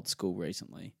my old school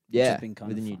recently. Yeah. Which has been kind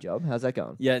with of a new fun. job. How's that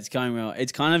going? Yeah, it's going well.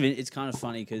 It's kind of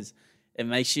funny because it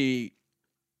makes you.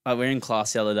 Like, we're in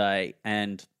class the other day,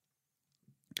 and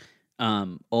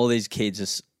all these kids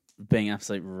just being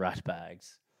absolute rat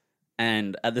bags.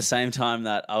 And at the same time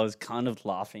that I was kind of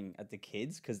laughing at the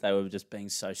kids because they were just being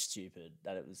so stupid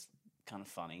that it was kind of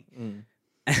funny.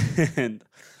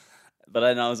 But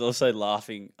then I was also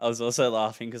laughing.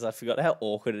 Because I forgot how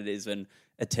awkward it is when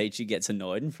a teacher gets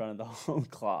annoyed in front of the whole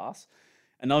class.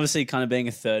 And obviously kind of being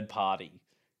a third party,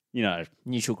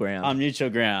 Neutral ground. I'm neutral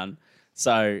ground.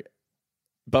 So,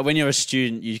 but when you're a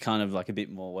student, you kind of like a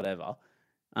bit more whatever.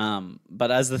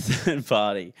 But as the third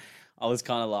party, I was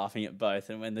kind of laughing at both.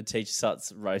 And when the teacher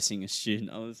starts roasting a student,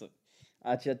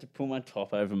 I actually had to pull my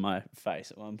top over my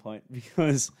face at one point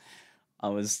because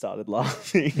I started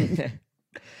laughing.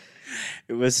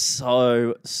 It was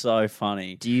so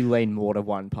funny. Do you lean more to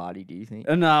one party, do you think?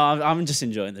 No, I'm just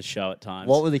enjoying the show at times.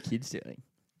 What were the kids doing?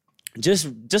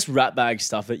 Just rat bag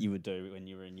stuff that you would do when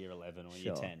you were in year 11 or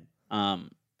year 10.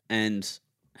 And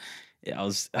yeah, I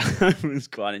was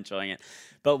quite enjoying it.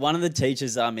 But one of the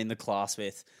teachers I'm in the class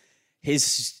with, he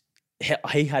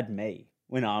had me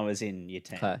when I was in year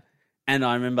 10. Okay. And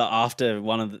I remember after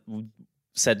one of the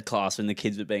said class when the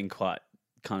kids were being quite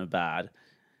kind of bad,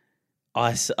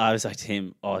 I was like to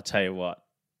him, I'll tell you what,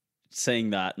 seeing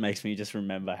that makes me just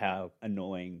remember how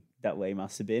annoying that we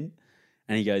must have been.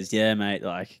 And he goes, yeah, mate,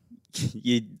 like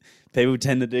people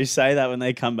tend to say that when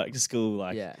they come back to school.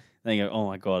 Like, they go, oh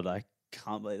my God, I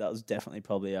can't believe that was definitely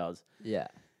probably ours. Yeah.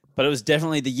 But it was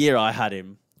definitely the year I had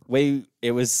him.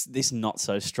 It was this not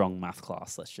so strong math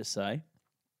class, let's just say.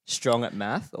 Strong at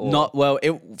math? Or? Not well.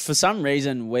 For some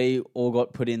reason, we all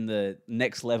got put in the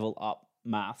next level up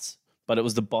maths, but it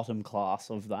was the bottom class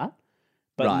of that.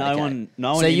 But right, no one.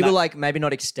 So you were like maybe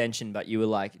not extension, but you were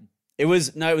like it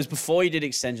was before you did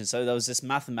extension. So there was this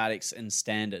mathematics and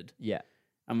standard. Yeah,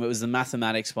 and it was the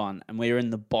mathematics one, and we were in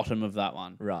the bottom of that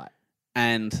one. Right,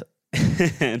 and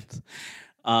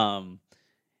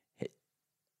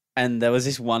there was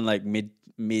this one like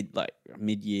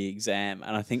mid-year exam,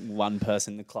 and I think one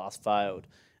person in the class failed.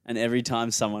 And every time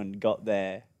someone got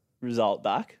their result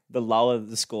back, the lower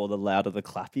the score, the louder the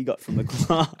clap you got from the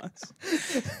class.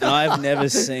 And I've never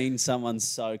seen someone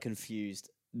so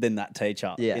confused than that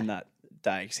teacher in that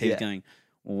day. Because he was going,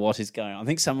 what is going on? I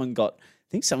think someone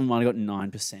might have got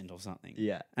 9% or something.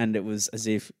 Yeah. And it was as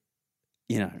if,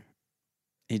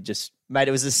 it just... Mate,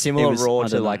 it was a similar roar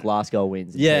to like last goal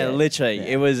wins. Yeah, literally.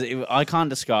 Yeah. I can't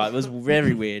describe. It was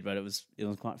very weird, but it was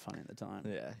quite funny at the time.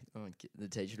 Yeah. The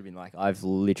teacher would have been like, I've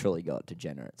literally got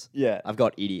degenerates. Yeah. I've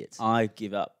got idiots. I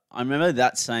give up. I remember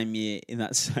that same year in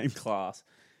that same class,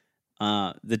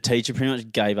 the teacher pretty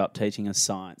much gave up teaching us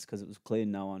science because it was clear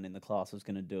no one in the class was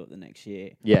going to do it the next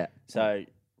year. Yeah. So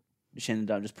she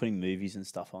ended up just putting movies and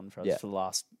stuff on for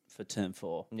us for term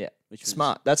 4. Yeah. Which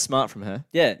smart. That's smart from her.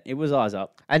 Yeah, it was eyes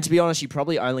up. And to be honest, you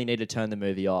probably only need to turn the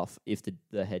movie off if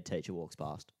the head teacher walks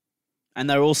past. And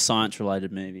they're all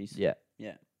science-related movies. Yeah.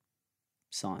 Yeah.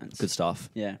 Science. Good stuff.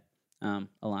 Yeah.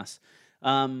 Alas.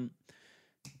 Something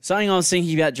I was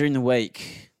thinking about during the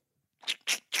week.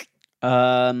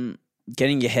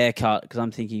 Getting your hair cut, because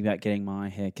I'm thinking about getting my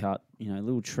hair cut. A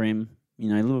little trim, a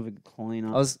little bit cleaner.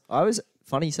 I was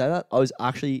funny you say that. I was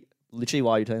actually literally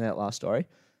while you were telling that last story,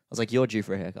 I was like, you're due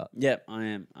for a haircut. Yep,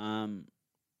 I am.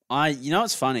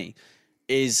 What's funny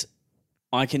is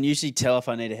I can usually tell if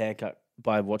I need a haircut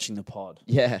by watching the pod.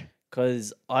 Yeah.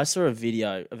 Because I saw a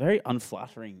video, a very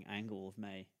unflattering angle of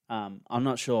me. I'm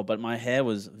not sure, but my hair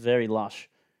was very lush.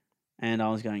 And I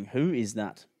was going, who is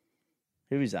that?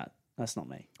 Who is that? That's not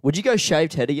me. Would you go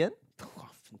shaved head again? I've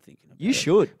been thinking about it. You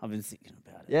should. I've been thinking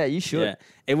about it. Yeah, you should. Yeah.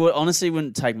 It honestly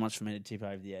wouldn't take much for me to tip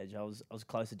over the edge. I was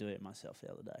close to doing it myself the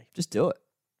other day. Just do it.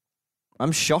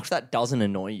 I'm shocked that doesn't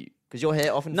annoy you because your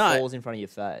hair often falls in front of your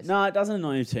face. No, it doesn't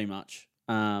annoy me too much.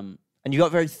 And you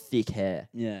got very thick hair.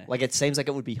 Yeah. Like it seems like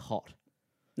it would be hot.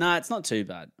 No, it's not too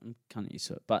bad. I'm kind of used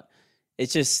to it. But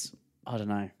it's just, I don't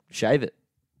know. Shave it.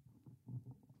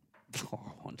 Oh,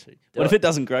 I want to. What if it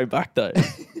doesn't grow back though?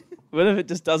 What if it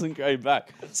just doesn't grow back?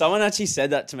 Someone actually said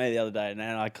that to me the other day, and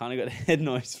I kind of got head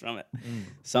noise from it.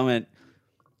 Someone,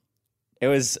 it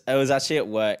was actually at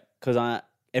work because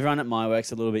everyone at my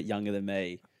work's a little bit younger than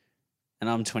me, and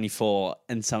I'm 24.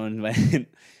 And someone went,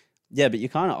 "Yeah, but you're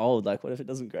kind of old. Like, what if it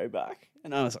doesn't grow back?"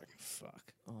 And I was like,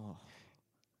 "Fuck." Oh.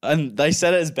 And they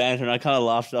said it as banter, and I kind of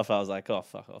laughed it off. I was like, "Oh,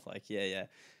 fuck off!" Like, yeah.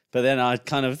 But then I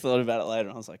kind of thought about it later,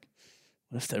 and I was like,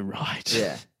 "What if they're right?"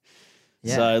 Yeah.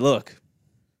 So look.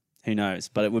 Who knows?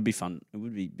 But it would be fun. It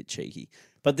would be a bit cheeky.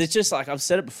 But there's just like, I've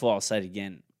said it before, I'll say it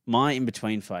again. My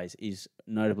in-between phase is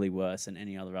notably worse than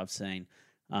any other I've seen.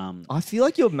 I feel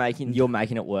like you're making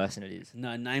it worse than it is.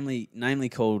 No, namely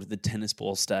called the tennis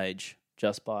ball stage.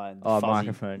 just by the Oh, fuzzy,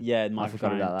 microphone. Yeah, forgot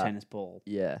microphone about that. tennis ball.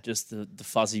 Yeah. Just the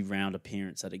fuzzy round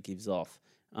appearance that it gives off.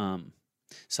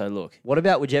 So look, What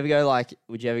about, would you ever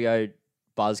go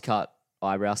buzz cut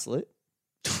eyebrow slit?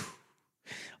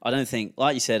 I don't think,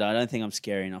 like you said, I don't think I'm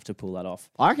scary enough to pull that off.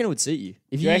 I reckon it would suit you.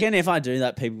 Do you reckon if I do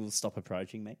that, people will stop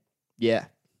approaching me? Yeah.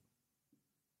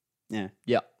 Yeah.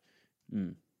 Yeah.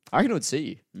 Mm. I reckon it would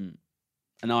suit you.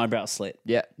 An eyebrow slit.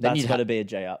 Yeah. Then That's got to be a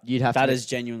J up. You'd have That to. has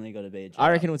genuinely got to be a J I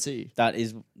up. reckon it would suit you. That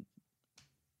is,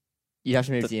 You'd have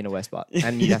to move to the inner west butt,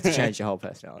 and you'd have to change your whole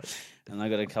personality. and I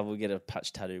got a couple get a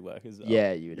patch tattoo work as well.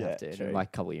 Yeah, you would Yeah, have to. true. And like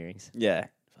a couple earrings. Yeah.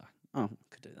 Fuck. Oh,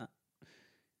 could do that.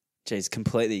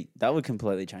 Jeez, that would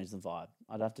completely change the vibe.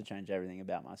 I'd have to change everything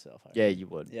about myself. Yeah, you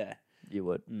would. Yeah. You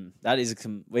would. That is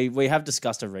we have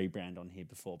discussed a rebrand on here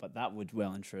before, but that would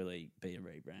well and truly be a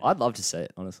rebrand. I'd love to see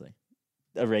it, honestly.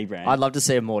 A rebrand. I'd love to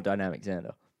see a more dynamic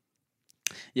Xander.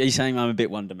 Yeah, you're saying I'm a bit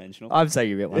one-dimensional? I'm saying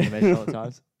you're a bit one-dimensional at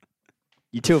times.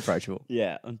 You're too approachable.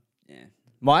 Yeah.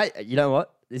 Yeah. You know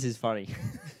what? This is funny.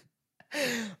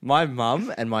 My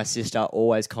mum and my sister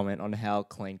always comment on how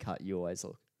clean cut you always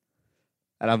look.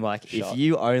 And I'm like, Shot. if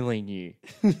you only knew.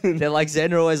 They're like,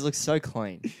 Xander always looks so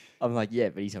clean. I'm like, yeah,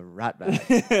 but he's a rat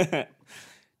bag.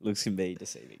 Looks can be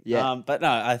deceiving. Yeah. But no,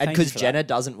 I And think because Jenna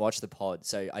doesn't watch the pod,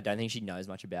 so I don't think she knows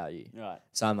much about you. Right.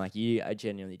 So I'm like, I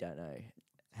genuinely don't know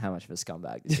how much of a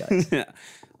scumbag this guy is.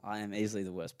 I am easily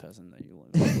the worst person that you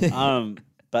will know.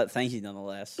 But thank you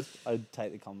nonetheless. I'd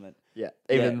take the compliment. Yeah,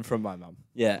 even from my mum.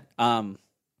 Yeah.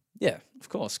 Yeah, of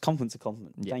course. Compliment's a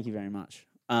compliment. Yeah. Thank you very much.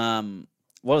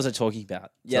 What was I talking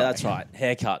about? Yeah, Sorry. that's right.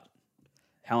 Haircut.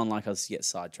 How unlike us to get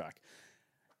sidetracked.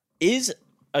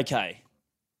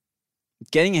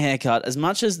 Getting a haircut, as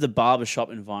much as the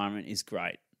barbershop environment is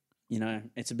great, you know,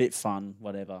 it's a bit fun,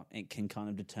 whatever. It can kind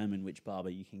of determine which barber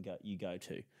you go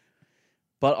to.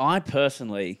 But I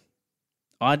personally,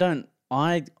 I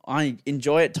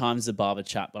enjoy at times the barber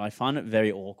chat, but I find it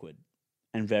very awkward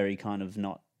and very kind of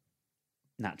not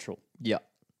natural. Yeah.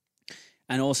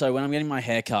 And also when I'm getting my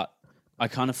hair cut, I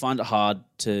kind of find it hard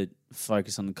to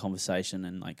focus on the conversation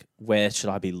and like, where should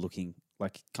I be looking?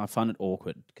 Like, I find it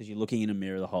awkward because you're looking in a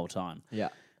mirror the whole time. Yeah.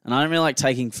 And I don't really like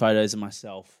taking photos of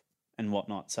myself and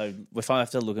whatnot. So if I have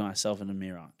to look at myself in a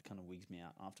mirror, it kind of wigs me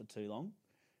out after too long.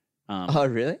 Oh,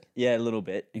 really? Yeah, a little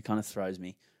bit. It kind of throws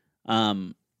me.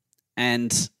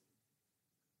 And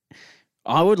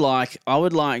I would like, I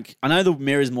know the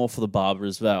mirror is more for the barber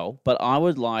as well, but I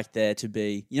would like there to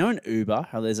be, you know, in Uber,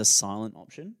 how there's a silent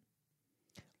option?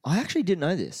 I actually didn't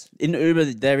know this. In Uber,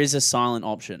 there is a silent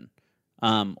option.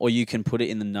 Or you can put it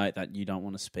in the note that you don't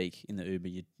want to speak in the Uber.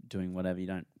 You're doing whatever you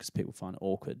don't because people find it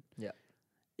awkward. Yeah.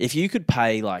 If you could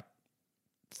pay like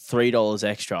 $3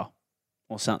 extra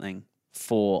or something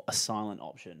for a silent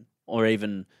option, or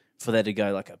even for there to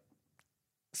go like a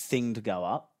thing to go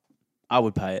up, I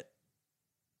would pay it.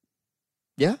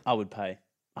 Yeah? I would pay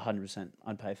 100%.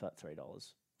 I'd pay for that $3,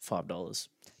 $5.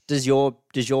 Does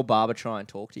your barber try and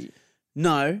talk to you?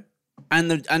 No,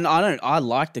 and I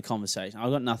like the conversation.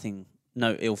 I've got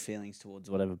no ill feelings towards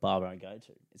whatever barber I go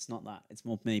to. It's not that. It's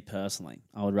more me personally.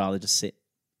 I would rather just sit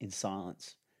in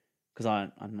silence because I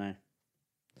don't know.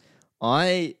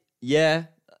 I kind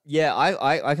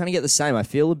of get the same. I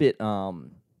feel a bit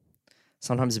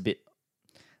sometimes a bit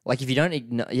like if you don't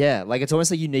like it's almost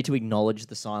like you need to acknowledge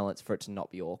the silence for it to not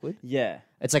be awkward. Yeah.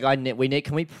 It's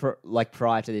like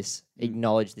prior to this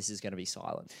acknowledge this is going to be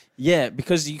silent. Yeah,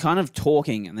 because you're kind of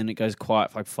talking and then it goes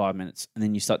quiet for like 5 minutes and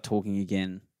then you start talking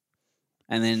again.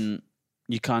 And then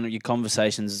your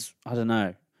conversations, I don't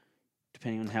know,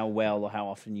 depending on how well or how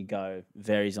often you go,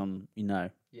 varies on,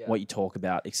 what you talk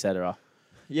about, etc.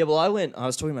 Yeah, well, I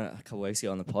was talking about it a couple of weeks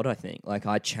ago on the pod, I think. Like,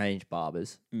 I changed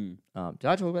barbers. Did I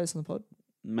talk about this on the pod?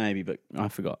 Maybe, but I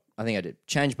forgot. I think I did.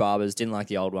 Changed barbers, didn't like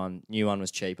the old one. New one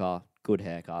was cheaper, good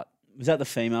haircut. Was that the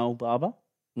female barber?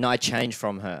 No, I changed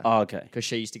from her. Oh, okay. Because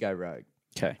she used to go rogue.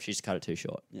 Okay. She used to cut it too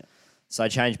short. Yeah. So I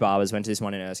changed barbers, went to this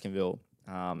one in Erskineville.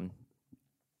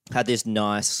 Had this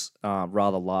nice,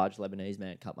 rather large Lebanese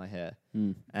man cut my hair.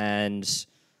 And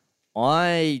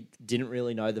I didn't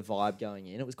really know the vibe going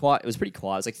in. It was pretty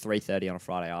quiet. It was like 3:30 on a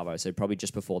Friday arvo, so probably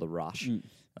just before the rush.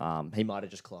 He might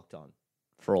have just clocked on,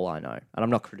 for all I know. And I'm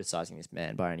not criticising this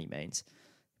man by any means.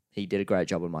 He did a great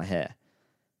job with my hair.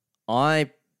 I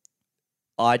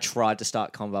tried to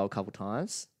start convo a couple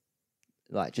times.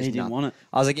 Like, just he didn't want it.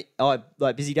 I was like, oh,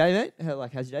 like, busy day, mate?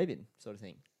 How's your day been? Sort of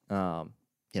thing.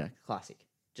 Classic.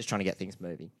 Just trying to get things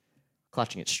moving.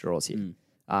 Clutching at straws here.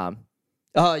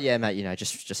 Oh, yeah, mate,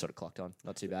 just sort of clocked on.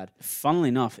 Not too bad. Funnily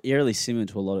enough, eerily similar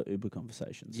to a lot of Uber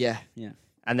conversations. Yeah. Yeah.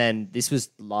 And then this was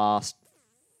last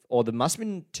or there must have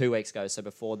been 2 weeks ago. So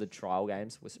before the trial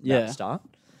games was about to start,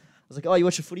 I was like, "Oh, you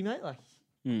watch the footy, mate?" Like,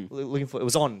 looking for it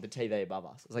was on the TV above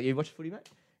us. I was like, "You watch the footy, mate?"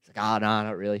 He's like, "Ah, no,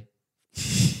 not really."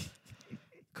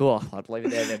 Cool. I'll leave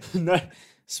it there then. No.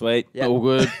 Sweet. Yeah. All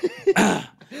good. No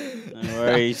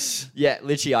worries. Yeah,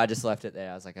 literally, I just left it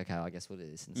there. I was like, "Okay, I guess we'll do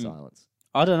this in silence."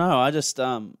 I don't know. I just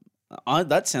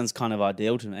that sounds kind of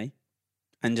ideal to me.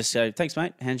 And just go, thanks,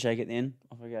 mate. Handshake at the end.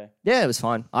 Off we go. Yeah, it was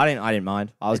fine. I didn't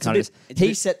mind. I was It's a kind of bit- just. it's a He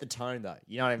bit- set the tone though.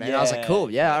 You know what I mean? I was like, cool.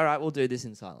 Yeah, all right, we'll do this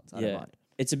in silence. I don't mind.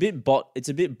 It's a bit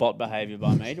bot behavior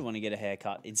by me to want to get a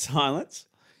haircut in silence.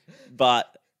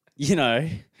 But, you know,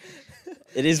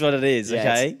 it is what it is, Yeah,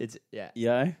 okay? It's yeah. You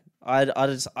know? I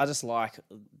just like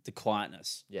the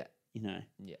quietness. Yeah. You know.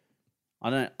 Yeah. I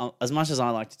don't as much as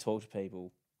I like to talk to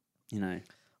people, you know.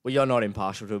 Well, you're not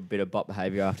impartial to a bit of bot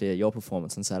behaviour after your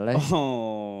performance on Saturday.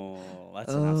 Oh,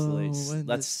 that's an absolute.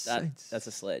 That's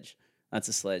a sledge. That's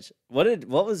a sledge. What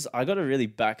was? I got a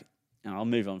really and I'll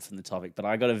move on from the topic, but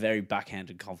I got a very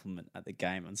backhanded compliment at the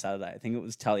game on Saturday. I think it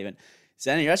was Tully went,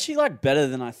 Zanny, you're actually like better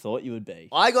than I thought you would be.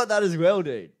 I got that as well,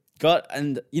 dude. But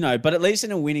at least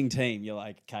in a winning team, you're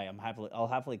like, okay, I'll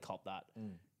happily cop that.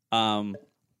 On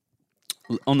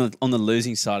the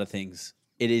losing side of things,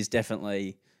 it is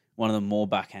definitely one of the more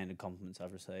backhanded compliments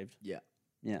I've received. Yeah.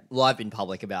 Yeah. Well, I've been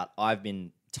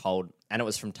told, and it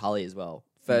was from Tully as well.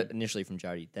 Initially from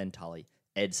Jody, then Tully.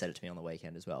 Ed said it to me on the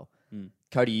weekend as well.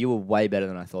 Cody, you were way better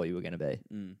than I thought you were going to be.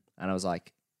 And I was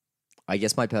like, I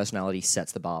guess my personality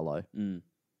sets the bar low.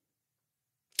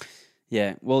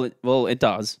 Yeah, well, it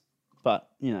does. But,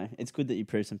 you know, it's good that you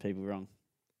prove some people wrong.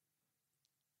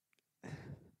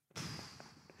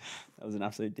 That was an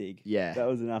absolute dig. Yeah. That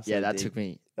was an absolute dig. Yeah, that took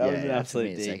me. That was an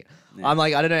absolute dig. Yeah. I'm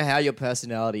like, I don't know how your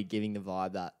personality giving the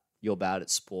vibe that you're bad at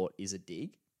sport is a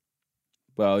dig.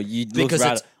 Well, you Because looked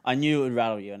rattled. I knew it would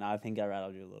rattle you, and I think I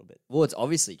rattled you a little bit. Well, it's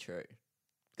obviously true.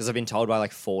 Because I've been told by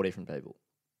like 4 different people.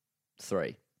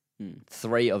 3.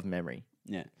 3 of memory.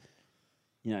 Yeah.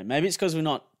 You know, maybe it's because we're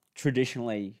not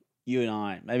traditionally, you and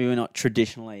I, maybe we're not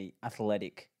traditionally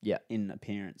athletic in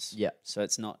appearance. Yeah. So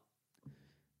it's not,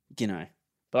 you know.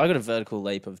 But I got a vertical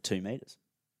leap of 2 meters.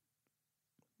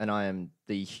 And I am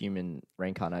the human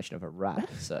reincarnation of a rat,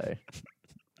 so...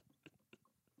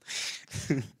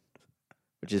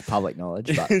 Which is public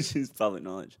knowledge, but... Which is public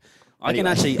knowledge. Anyway.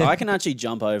 I can actually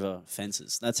jump over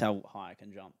fences. That's how high I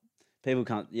can jump. People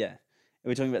can't, yeah. We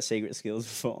were talking about secret skills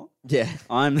before. Yeah.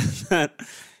 I'm that,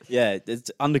 yeah, it's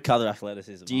undercover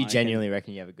athleticism. Do you genuinely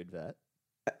reckon you have a good vert?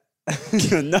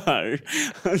 No,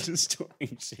 I'm just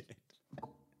talking shit.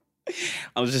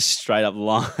 I was just straight up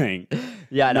lying.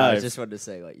 Yeah, no, No. I just wanted to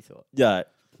see what you thought. Yeah,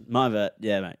 my vert,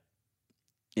 yeah, mate.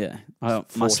 Yeah.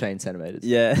 14 centimetres.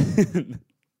 Yeah.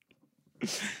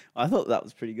 I thought that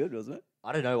was pretty good, wasn't it?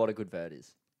 I don't know what a good vert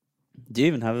is. Do you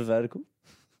even have a vertical?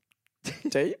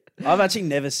 Do you? I've actually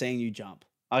never seen you jump.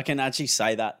 I can actually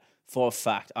say that for a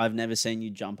fact. I've never seen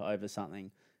you jump over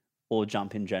something or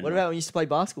jump in general. What about when you used to play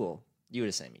basketball? You would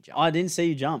have seen me jump. I didn't see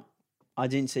you jump. I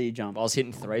was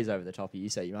hitting threes over the top of you,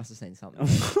 so you must have seen something.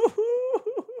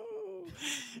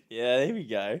 Yeah, there we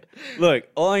go. Look,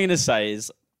 all I'm going to say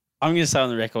is, I'm going to say on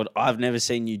the record, I've never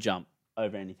seen you jump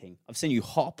over anything. I've seen you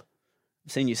hop.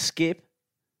 I've seen you skip.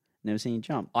 Never seen you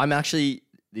jump. I'm actually,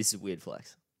 this is a weird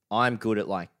flex. I'm good at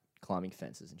like climbing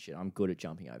fences and shit. I'm good at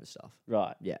jumping over stuff.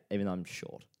 Right. Yeah, even though I'm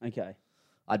short. Okay.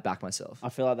 I'd back myself. I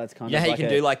feel like that's kind You know of how like you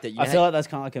can do like that? I feel like that's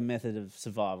kind of like a method of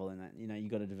survival in that. You know, you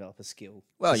got to develop a skill.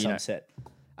 Well, to you some know. set.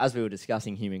 As we were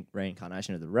discussing human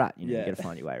reincarnation of the rat, you know, Yeah. you got to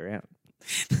find your way around.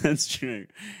 That's true.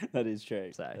 That is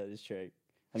true. So- That is true.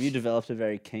 Have you developed a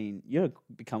very keen... You've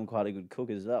become quite a good cook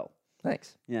as well.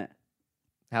 Thanks. Yeah.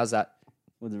 How's that?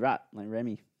 With the rat, like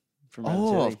Remy from Oh,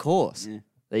 Ratatouille. of course. Yeah.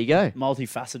 There you go.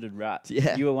 Multifaceted rat.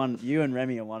 Yeah. You and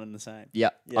Remy are one and the same. Yeah,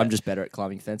 Yeah. I'm just better at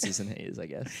climbing fences than he is, I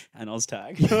guess. And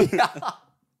Oztag.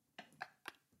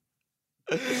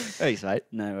 Thanks, mate.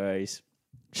 No worries.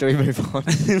 Shall we move on?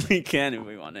 We can if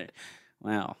we want to.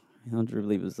 Wow. How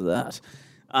dribbly was that?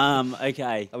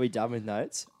 Okay. Are we done with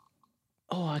notes?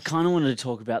 Oh, I kind of wanted to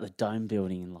talk about the dome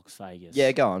building in Las Vegas.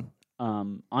 Yeah, go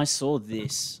on. I saw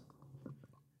this.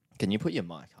 Can you put your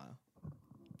mic higher?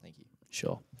 Thank you.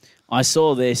 Sure. I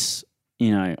saw this,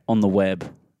 you know, on the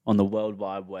web, on the World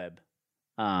Wide Web.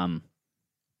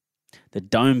 The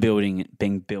dome building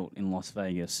being built in Las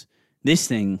Vegas. This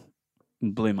thing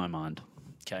blew my mind.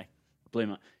 Okay.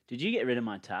 Did you get rid of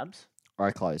my tabs?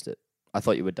 I closed it. I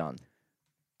thought you were done.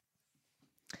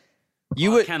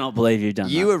 I cannot believe you've done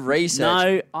that. You were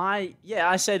researching. No,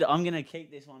 I said I'm going to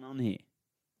keep this one on here.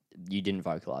 You didn't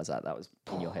vocalize that. That was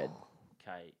in your head.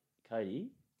 Okay. Cody.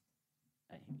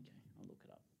 Hey, here we go. I'll look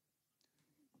it up.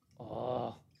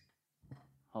 Oh,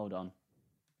 Hold on.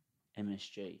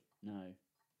 MSG. No.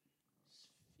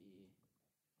 Sphere.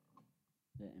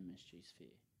 The MSG sphere.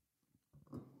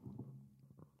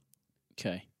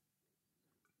 Okay.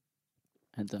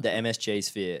 The MSG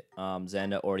sphere,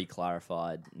 Xander already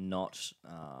clarified, not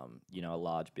a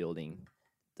large building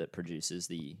that produces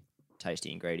the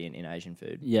tasty ingredient in Asian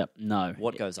food. Yep. No.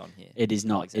 What goes on here? It is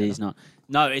not. Alexander? It is not.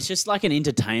 No, it's just like an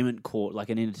entertainment court, like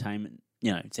an entertainment,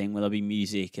 thing where there'll be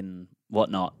music and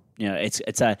whatnot. It's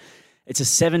a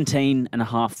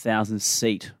 17,500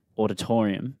 seat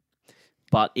auditorium,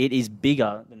 but it is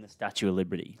bigger than the Statue of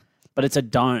Liberty. But it's a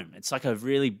dome. It's like a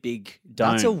really big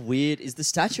dome. That's is the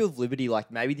Statue of Liberty,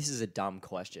 like, maybe this is a dumb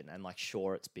question and, like,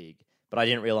 sure, it's big, but I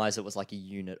didn't realize it was like a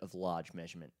unit of large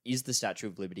measurement. Is the Statue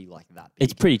of Liberty like that big?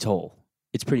 It's pretty tall.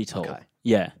 Okay.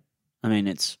 Yeah. I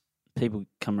mean, people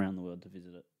come around the world to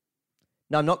visit it.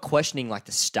 No, I'm not questioning, like,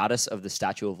 the status of the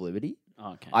Statue of Liberty.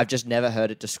 Oh, okay. I've just never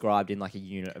heard it described in, like, a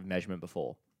unit of measurement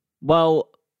before. Well,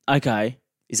 okay.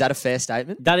 Is that a fair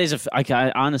statement? That is okay.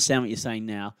 I understand what you're saying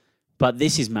now, but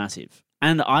this is massive,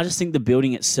 and I just think the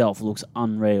building itself looks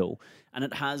unreal, and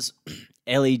it has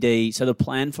LED. So the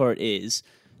plan for it is,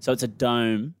 so it's a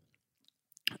dome,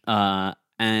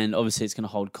 and obviously it's going to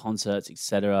hold concerts,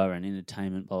 etc., and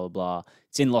entertainment, blah blah blah.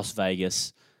 It's in Las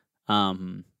Vegas.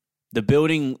 The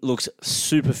building looks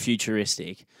super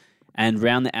futuristic, and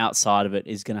around the outside of it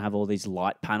is going to have all these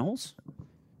light panels.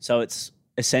 So it's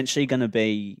essentially going to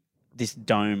be this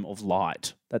dome of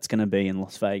light that's going to be in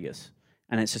Las Vegas.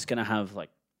 And it's just going to have, like,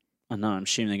 I don't know, I'm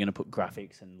assuming they're going to put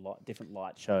graphics and different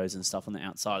light shows and stuff on the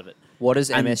outside of it. What does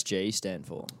MSG stand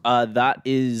for? That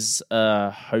is a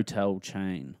hotel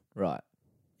chain. Right.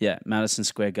 Yeah, Madison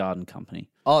Square Garden Company.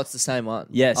 Oh, it's the same one.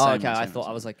 Yeah, same okay. one, I same thought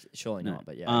one. I was like, surely No. not,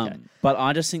 but yeah. Okay. But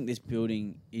I just think this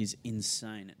building is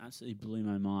insane. It absolutely blew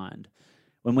my mind.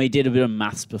 When we did a bit of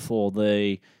maths before,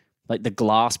 the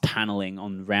glass paneling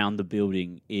on around the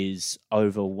building is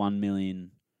over 1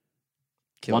 million,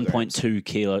 1.2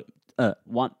 kilo.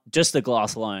 Just the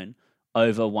glass alone,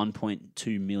 over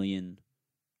 1.2 million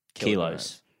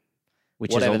kilos,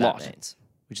 which Whatever is a lot. that means.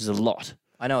 Which is a lot.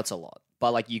 I know it's a lot,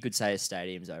 but like you could say a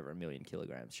stadium's over 1 million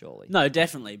kilograms, surely. No,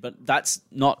 definitely, but that's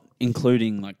not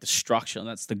including like the structure.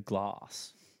 That's the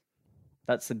glass.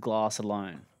 That's the glass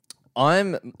alone.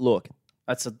 Look.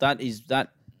 The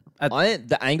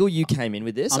angle you came in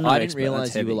with this, I'm not I an didn't expert, realize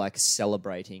that's you were heavy. like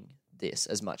celebrating this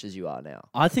as much as you are now.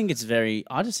 I just think it's very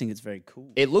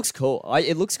cool. It looks cool.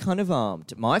 It looks kind of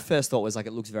my first thought was like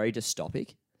it looks very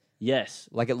dystopic. Yes.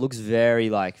 Like it looks very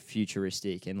like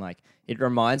futuristic and like it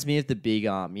reminds me of the big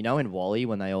in WALL-E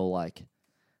when they all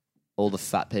the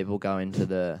fat people go into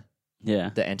the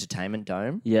entertainment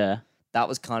dome. Yeah. That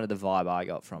was kind of the vibe I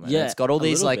got from it. Yeah. And it's got all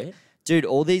these little bit. dude,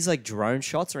 all these like drone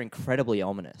shots are incredibly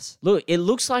ominous. Look, it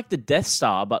looks like the Death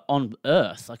Star, but on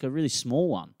Earth, like a really small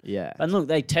one. Yeah. And look,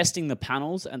 they're testing the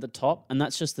panels at the top, and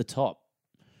that's just the top.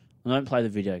 I don't play the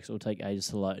video because it'll take ages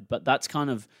to load, but that's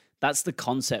the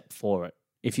concept for it.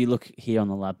 If you look here on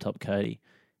the laptop, Cody,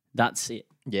 that's it.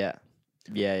 Yeah.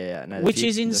 Yeah. No, Which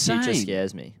is insane. The future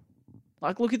scares me.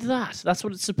 Like, look at that. That's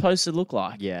what it's supposed to look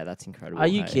like. Yeah, that's incredible. Are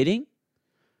you kidding?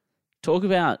 Talk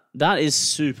about that is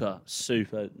super.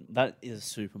 That is a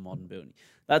super modern building.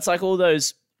 That's like all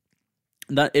those.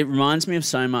 That it reminds me of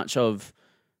so much of,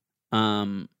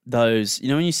 those. You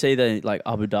know when you see the like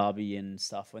Abu Dhabi and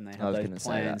stuff when they have those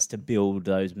plans to build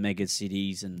those mega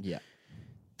cities and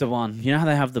the one you know how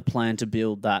they have the plan to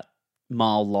build that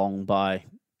mile long by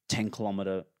 10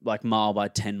 kilometer like mile by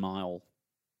 10 mile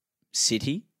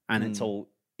city and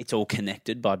it's all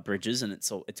connected by bridges and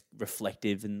it's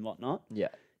reflective and whatnot. Yeah.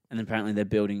 And apparently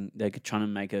they're trying to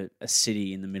make a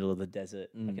city in the middle of the desert.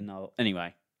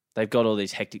 Anyway, they've got all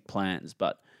these hectic plans,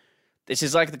 but this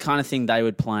is like the kind of thing they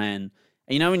would plan.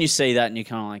 And you know when you see that and you're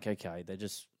kind of like, okay,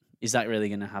 is that really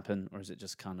going to happen or is it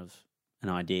just kind of an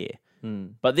idea?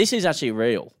 But this is actually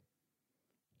real.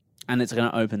 And it's going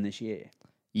to open this year.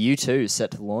 U2 is set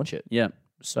to launch it. Yeah.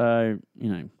 So,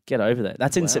 get over that.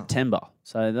 That's in September.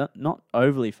 So not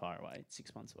overly far away. It's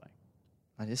 6 months away.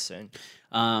 That is soon.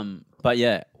 But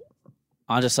yeah,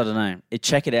 I don't know.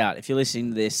 Check it out. If you're listening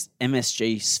to this,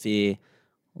 MSG Sphere,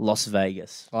 Las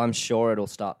Vegas. I'm sure it'll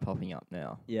start popping up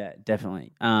now. Yeah,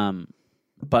 definitely.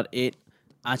 But it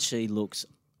actually looks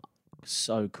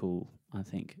so cool, I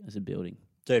think, as a building.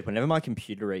 Dude, whenever my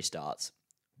computer restarts,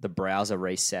 the browser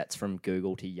resets from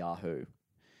Google to Yahoo.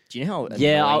 Do you know how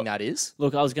annoying that is?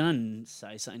 Look, I was going to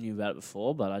say something new about it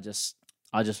before, but I just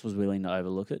was willing to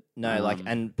overlook it. No,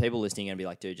 and people listening are going to be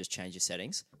like, dude, just change your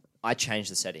settings. I change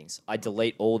the settings. I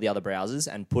delete all the other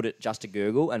browsers and put it just to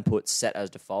Google and put set as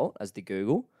default as the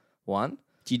Google one.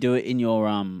 Do you do it in your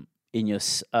in your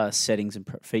settings and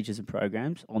features and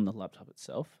programs on the laptop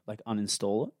itself, like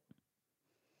uninstall it.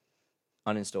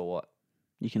 Uninstall what?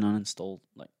 You can uninstall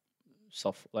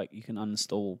you can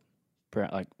uninstall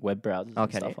like web browsers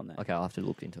and stuff on there. Okay, I'll have to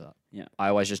look into that. Yeah. I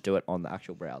always just do it on the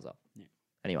actual browser. Yeah.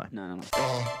 Anyway. No.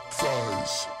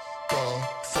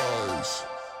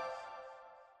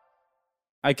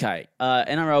 Okay,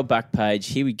 NRL back page.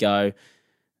 Here we go.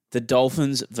 The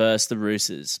Dolphins versus the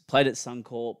Roosters. Played at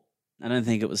Suncorp. I don't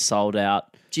think it was sold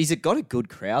out. Geez, it got a good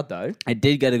crowd though. It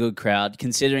did get a good crowd,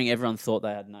 considering everyone thought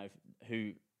they had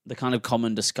the kind of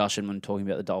common discussion when talking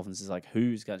about the Dolphins is like,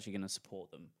 who's actually going to support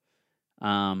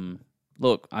them?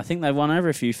 Look, I think they won over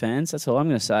a few fans. That's all I'm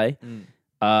going to say.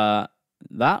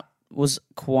 That was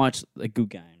quite a good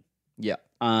game. Yeah.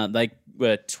 They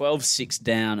were 12-6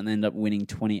 down and ended up winning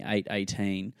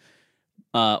 28-18.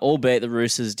 Albeit the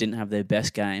Roosters didn't have their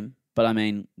best game. But, I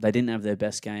mean, they didn't have their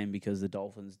best game because the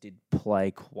Dolphins did play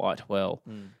quite well.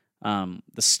 The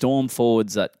Storm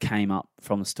forwards that came up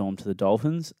from the Storm to the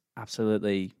Dolphins,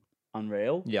 absolutely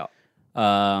unreal. Yeah.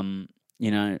 And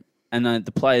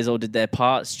the players all did their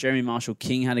parts. Jeremy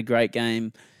Marshall-King had a great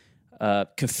game.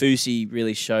 Kafusi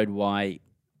really showed why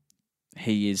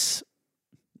he is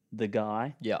the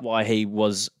guy. Yeah. Why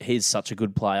he's such a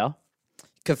good player.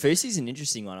 Kafusi's an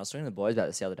interesting one. I was talking to the boys about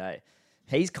this the other day.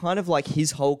 He's kind of like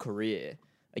his whole career.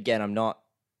 Again, I'm not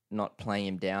playing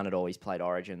him down at all. He's played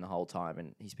Origin the whole time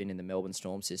and he's been in the Melbourne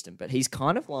Storm system. But he's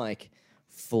kind of like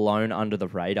flown under the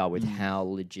radar with how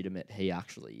legitimate he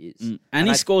actually is. And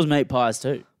he scores meat pies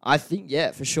too. I think,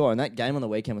 yeah, for sure. And that game on the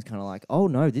weekend was kind of like, oh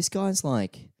no, this guy's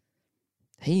like,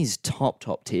 he's top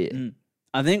tier.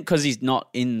 I think because he's not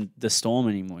in the Storm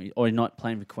anymore, or he's not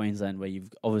playing for Queensland, where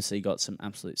you've obviously got some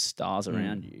absolute stars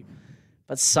around you.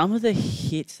 But some of the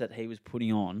hits that he was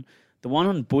putting on, the one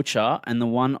on Butcher and the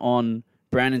one on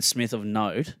Brandon Smith of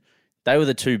note, they were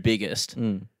the two biggest.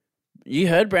 You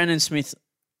heard Brandon Smith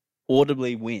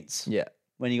audibly wince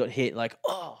when he got hit, like,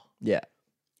 oh. Yeah.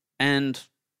 And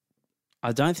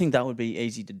I don't think that would be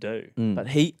easy to do, but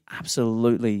he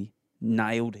absolutely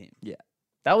nailed him. Yeah.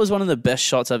 That was one of the best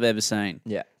shots I've ever seen.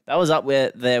 Yeah. That was up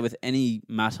there with any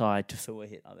Matai Tafua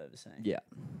hit I've ever seen. Yeah.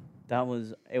 It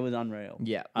was unreal.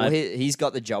 Yeah. Well, he's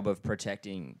got the job of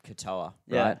protecting Katoa, right?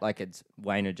 Yeah. Like it's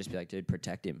Wayne would just be like, dude,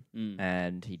 protect him.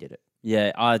 And he did it.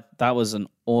 Yeah, that was an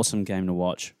awesome game to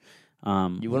watch.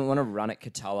 You wouldn't want to run at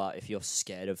Katoa if you're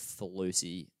scared of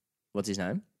Felusi. What's his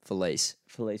name? Felice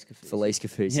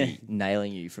Kafusi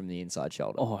nailing you from the inside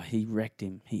shoulder. Oh, he wrecked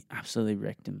him. He absolutely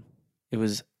wrecked him. It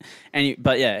was,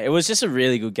 it was just a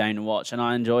really good game to watch, and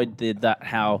I enjoyed that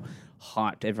how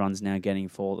hyped everyone's now getting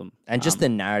for them, and just the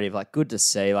narrative, like good to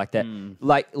see, like that,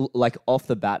 like off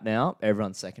the bat now,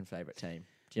 everyone's second favorite team.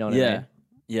 Do you know what I mean?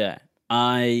 Yeah.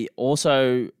 I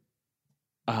also,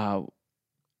 there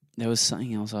was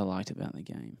something else I liked about the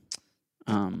game.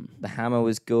 The hammer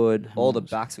was good. All the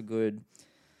backs were good.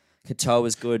 Katoa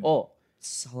was good. Oh,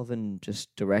 Sullivan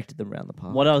just directed them around the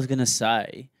park. What I was going to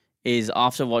say is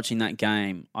after watching that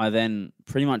game, I then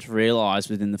pretty much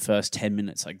realised within the first 10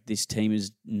 minutes, like this team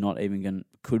is not even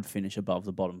could finish above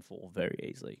the bottom four very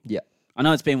easily. Yeah. I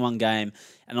know it's been one game,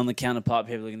 and on the counterpart,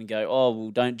 people are going to go, oh, well,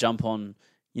 don't jump on,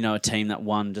 a team that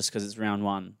won just because it's round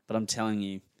one. But I'm telling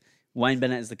you, Wayne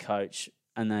Bennett is the coach,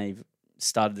 and they've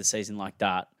started the season like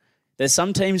that. There's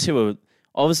some teams who are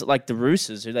obviously like the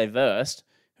Roosters, who they versed,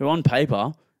 who on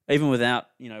paper, even without,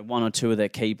 one or two of their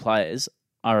key players,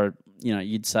 are,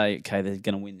 you'd say, okay, they're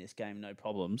going to win this game, no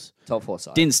problems. Top four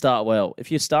side. Didn't start well.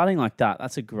 If you're starting like that,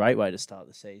 that's a great way to start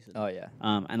the season. Oh, yeah.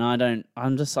 And I don't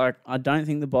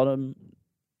think the bottom,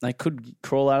 they could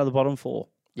crawl out of the bottom four.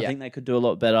 Yeah. I think they could do a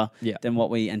lot better than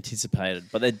what we anticipated,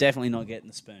 but they're definitely not getting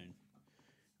the spoon.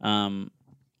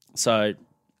 So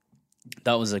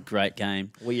that was a great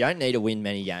game. Well, you don't need to win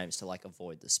many games to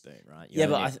avoid the spoon, right?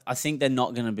 I think they're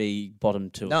not going to be bottom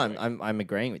two. No, I'm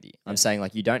agreeing with you. I'm saying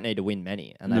you don't need to win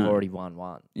many, and they've already won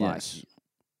one. Yes.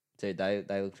 Dude,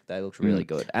 they looked really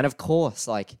good, and of course,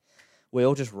 we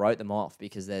all just wrote them off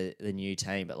because they're the new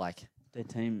team, but their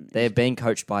team, they've been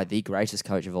coached by the greatest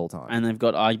coach of all time, and they've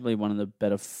got arguably one of the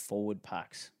better forward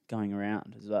packs going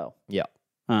around as well. Yeah.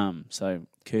 So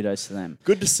kudos to them.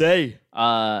 Good to see.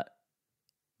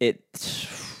 It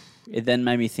then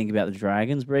made me think about the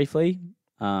Dragons briefly,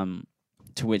 to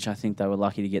which I think they were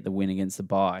lucky to get the win against the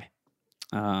bye.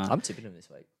 I'm tipping them this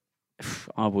week.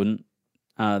 I wouldn't.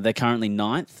 They're currently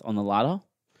 9th on the ladder,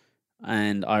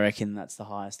 and I reckon that's the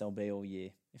highest they'll be all year,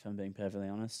 if I'm being perfectly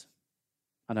honest.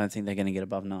 I don't think they're going to get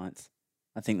above 9th.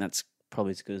 I think that's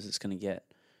probably as good as it's going to get.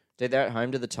 Dude, they're at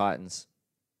home to the Titans.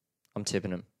 I'm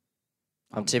tipping them.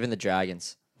 I'm tipping the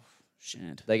Dragons.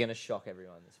 Shan't. They're going to shock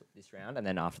everyone this round, and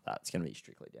then after that, it's going to be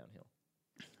strictly downhill.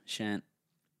 Shan't.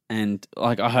 And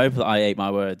like, I hope that I eat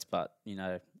my words, but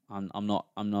I'm not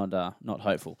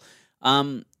hopeful.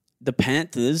 The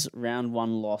Panthers round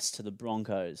 1 loss to the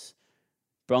Broncos.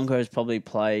 Broncos probably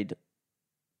played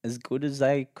as good as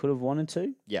they could have wanted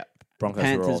to. Yeah, Broncos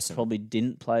Panthers were awesome. probably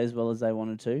didn't play as well as they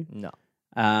wanted to. No.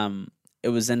 It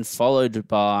was then followed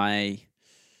by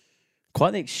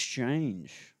quite the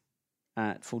exchange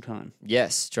at full time.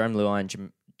 Yes, Jerome Luai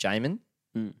and Jamin.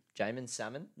 Mm. Jamin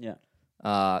Salmon. Yeah.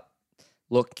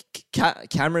 Look,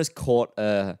 cameras caught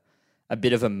a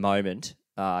bit of a moment,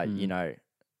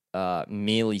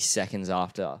 merely seconds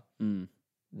after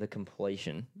the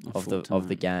completion of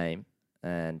the game,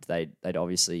 and they'd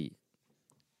obviously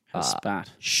spat.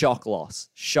 Shock loss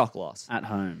At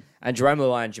home. And Jerome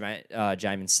Luai and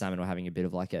Jamin Salmon were having a bit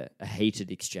of like a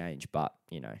heated exchange, but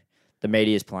the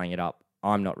media's playing it up.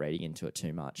 I'm not reading into it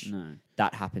too much. No.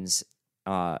 That happens,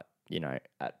 at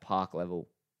park level.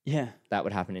 Yeah. That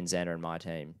would happen in Xander and my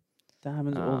team. That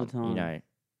happens all the time.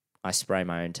 I spray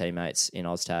my own teammates in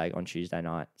Oztag on Tuesday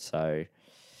night, so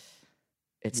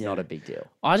it's not a big deal.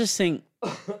 I just think,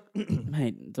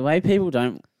 mate, the way people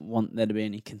don't want there to be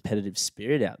any competitive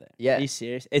spirit out there. Yeah. Are you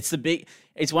serious? It's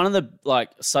one of the,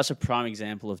 such a prime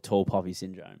example of tall poppy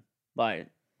syndrome. Like,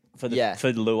 for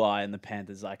Luai and the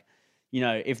Panthers,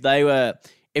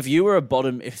 if you were a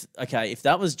bottom, if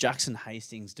that was Jackson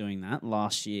Hastings doing that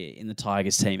last year in the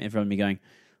Tigers team, everyone would be going,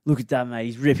 look at that, mate,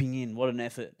 he's ripping in, what an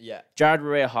effort. Yeah.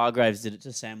 Jared Hargraves did it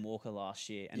to Sam Walker last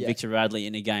year and Victor Radley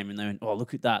in a game, and they went, oh,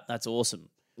 look at that, that's awesome.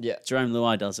 Yeah. Jerome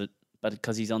Luai does it, but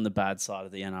because he's on the bad side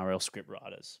of the NRL script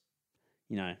writers,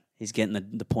 he's getting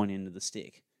the point end of the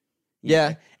stick.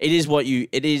 Yeah. It is what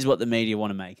the media want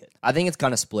to make it. I think it's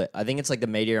kind of split. I think it's like the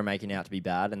media are making it out to be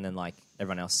bad, and then like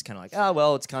everyone else is kind of like, oh,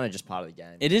 well, it's kind of just part of the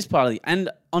game. It is part of the,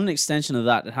 and on an extension of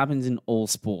that, it happens in all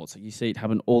sports. You see it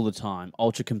happen all the time.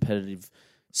 Ultra competitive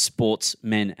sports,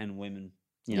 men and women,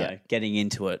 getting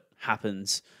into it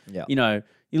happens. Yeah.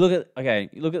 You look at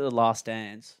The Last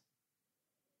Dance.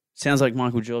 Sounds like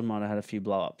Michael Jordan might have had a few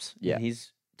blow-ups in his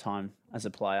time as a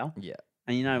player. Yeah.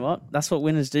 And you know what? That's what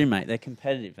winners do, mate. They're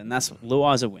competitive, and that's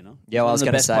Luai's a winner. Yeah, well, I was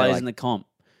going to say, one of the best players in the comp.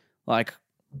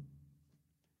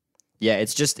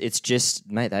 It's just,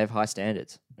 mate. They have high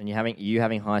standards, and you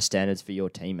having high standards for your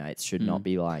teammates should not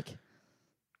be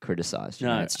criticized.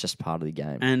 No, it's just part of the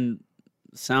game. And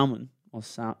Salmon.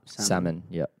 Salmon.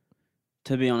 Yep.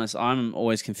 To be honest, I'm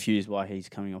always confused why he's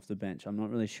coming off the bench. I'm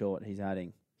not really sure what he's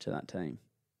adding to that team.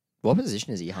 What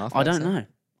position is he? Half. I don't know.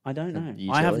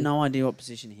 I have no idea what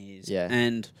position he is. Yeah.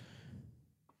 And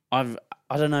I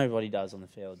don't know what he does on the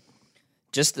field.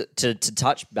 Just to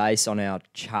touch base on our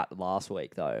chat last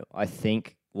week, though, I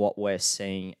think what we're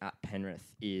seeing at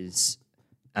Penrith is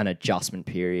an adjustment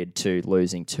period to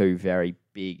losing two very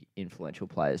big, influential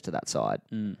players to that side.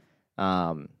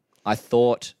 I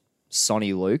thought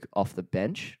Sonny Luke off the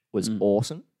bench was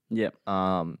awesome. Yep.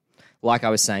 Like I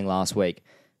was saying last week,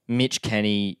 Mitch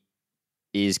Kenny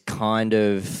is kind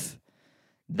of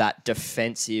that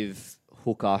defensive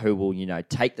hooker who will,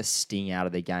 take the sting out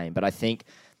of the game. But I think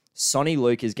Sonny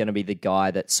Luke is going to be the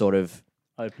guy that sort of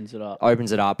opens it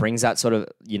up, brings that sort of,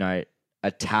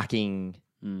 attacking,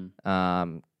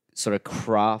 sort of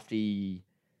crafty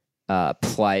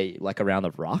play like around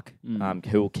the ruck.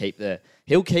 He'll keep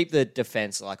the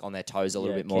defense like on their toes a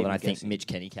little bit more than I think Mitch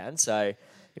Kenny can. So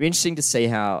it'd be interesting to see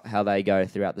how they go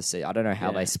throughout the season. I don't know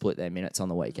how they split their minutes on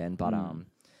the weekend, but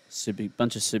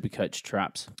bunch of super coach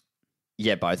traps.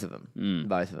 Yeah, both of them.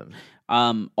 Both of them.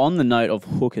 On the note of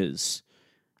hookers,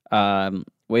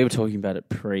 we were talking about it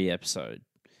pre-episode,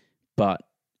 but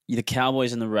the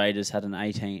Cowboys and the Raiders had an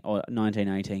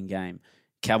 19-18 game.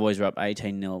 Cowboys were up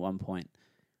 18-0 at one point.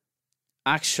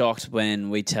 Act shocked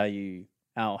when we tell you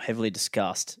our heavily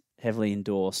discussed, heavily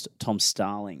endorsed Tom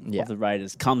Starling of the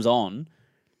Raiders comes on,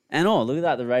 and look at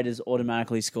that, the Raiders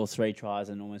automatically score 3 tries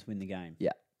and almost win the game.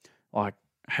 Yeah. Like,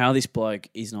 how this bloke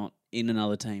is not in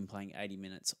another team playing 80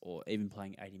 minutes or even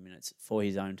playing 80 minutes for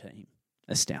his own team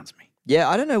astounds me. Yeah,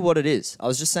 I don't know what it is. I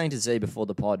was just saying to Z before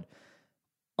the pod,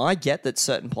 I get that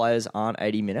certain players aren't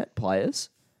 80-minute players,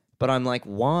 but I'm like,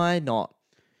 why not?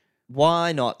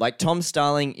 Why not? Like, Tom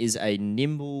Starling is a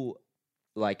nimble,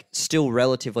 like, still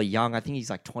relatively young. I think he's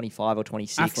like 25 or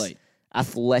 26.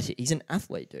 Athletic. He's an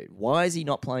athlete, dude. Why is he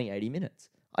not playing 80 minutes?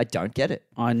 I don't get it.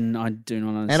 I do not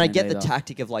understand. And I get either. the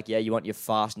tactic of like, you want your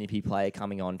fast, nippy player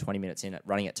coming on 20 minutes in,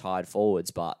 running it tired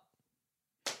forwards, but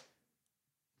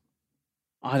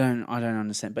I don't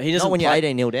understand. But he doesn't. Not when you're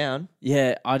 18-0 down.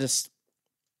 Yeah, I just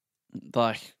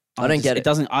I don't get it.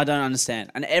 I don't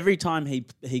understand. And every time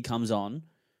he comes on,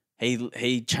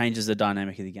 he changes the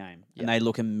dynamic of the game, and they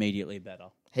look immediately better.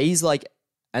 He's like,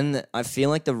 and I feel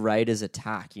like the Raiders'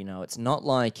 attack, it's not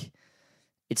like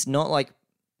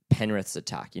Penrith's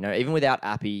attack. Even without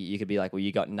Appy, you could be like, well,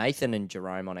 you got Nathan and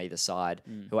Jerome on either side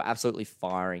who are absolutely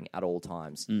firing at all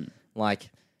times. Like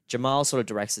Jamal sort of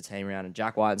directs the team around, and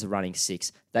Jack White's running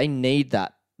 6. They need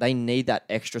that. They need that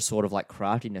extra sort of like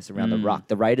craftiness around the ruck.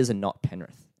 The Raiders are not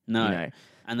Penrith. No.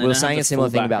 And we were saying a similar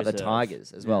thing about the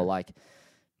Tigers as well. Like,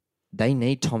 they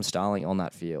need Tom Starling on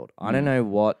that field. I don't know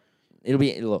what it'll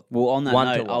be. Look, well, on that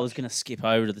note, I was going to skip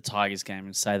over to the Tigers game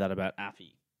and say that about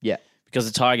Appy. Yeah. Because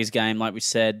the Tigers game, like we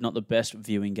said, not the best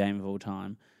viewing game of all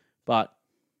time, but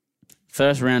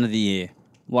first round of the year,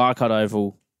 Leichhardt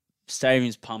Oval,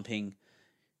 stadium's pumping,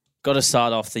 got to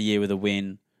start off the year with a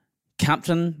win.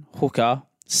 Captain hooker,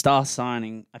 star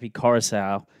signing, Appy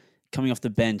Coruscant, coming off the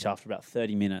bench after about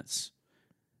 30 minutes.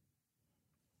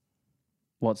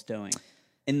 What's doing?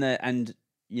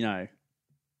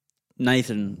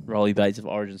 Nathan Rolly Bates of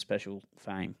Origin Special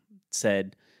fame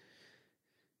said,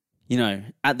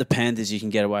 at the Panthers you can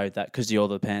get away with that because you're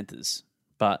the Panthers,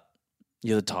 but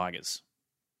you're the Tigers.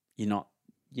 You're not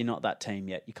that team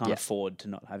yet. You can't afford to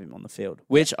not have him on the field,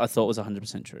 which I thought was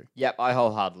 100% true. Yep, I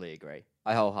wholeheartedly agree.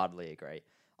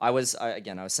 I was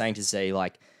saying to Z,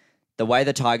 like, the way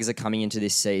the Tigers are coming into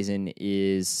this season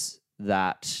is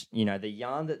that, the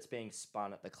yarn that's being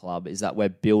spun at the club is that we're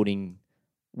building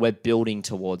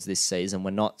towards this season.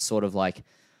 We're not sort of like,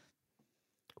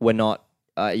 I don't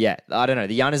know.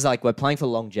 The yarn is like, we're playing for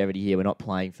longevity here. We're not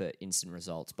playing for instant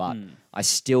results. But I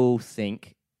still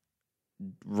think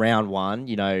round one,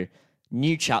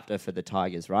 new chapter for the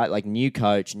Tigers, right? Like, new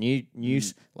coach, new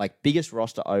like, biggest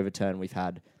roster overturn we've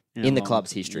had in the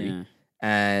club's history. Yeah.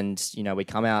 And, we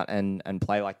come out and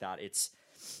play like that.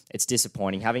 It's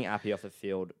disappointing. Having Appy off the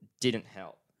field didn't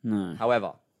help. No.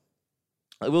 However,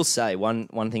 I will say one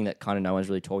thing that kind of no one's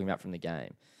really talking about from the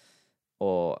game,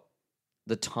 or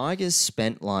the Tigers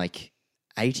spent like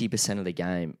 80% of the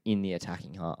game in the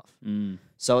attacking half.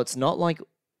 So it's not like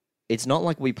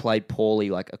we played poorly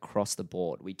like across the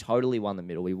board. We totally won the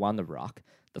middle. We won the ruck.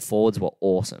 The forwards were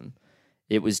awesome.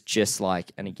 It was just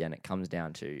like, and again, it comes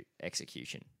down to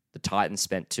execution. The Titans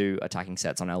spent 2 attacking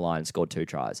sets on our line and scored 2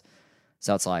 tries.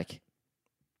 So it's like,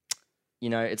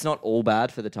 it's not all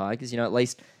bad for the Tigers. At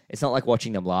least it's not like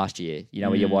watching them last year,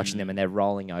 where you're watching them and they're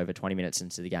rolling over 20 minutes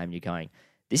into the game and you're going,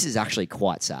 this is actually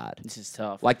quite sad. This is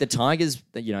tough. Like the Tigers,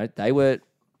 they were,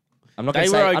 I'm not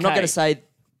going to say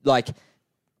like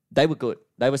they were good.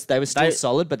 They were still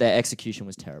solid, but their execution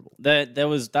was terrible.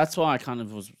 That's why I kind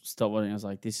of was stopped watching. I was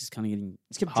like, this is kind of getting...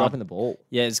 It's kept dropping the ball.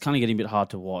 Yeah, it's kind of getting a bit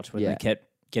hard to watch when they kept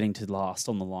getting to last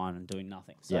on the line and doing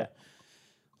nothing. So,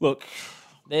 look,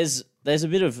 there's a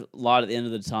bit of light at the end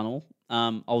of the tunnel.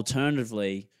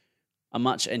 Alternatively, a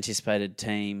much anticipated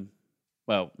team,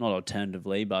 well, not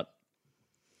alternatively, but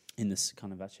in this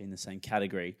kind of actually in the same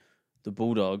category, the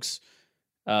Bulldogs,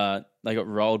 they got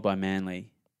rolled by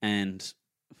Manly, and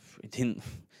it didn't.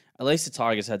 At least the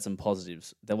Tigers had some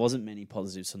positives. There wasn't many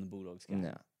positives from the Bulldogs game.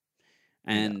 No.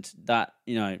 And that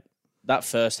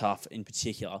first half in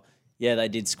particular, they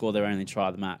did score their only try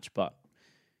of the match, but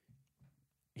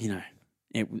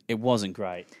it wasn't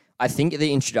great. I think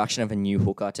the introduction of a new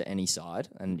hooker to any side,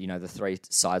 and the 3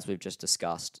 sides we've just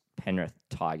discussed, Penrith,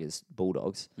 Tigers,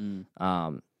 Bulldogs,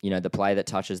 the player that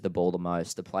touches the ball the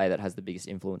most, the player that has the biggest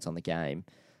influence on the game,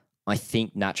 I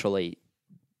think naturally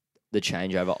the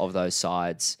changeover of those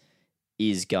sides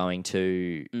is going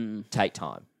to take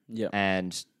time. Yeah.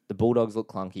 And the Bulldogs look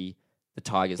clunky, the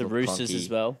Tigers look clunky.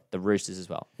 The Roosters as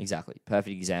well. Exactly.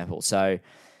 Perfect example. So,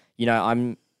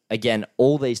 Again,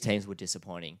 all these teams were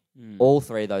disappointing. All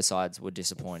 3 of those sides were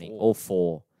disappointing. All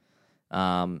 4.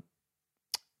 I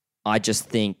just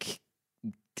think,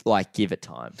 give it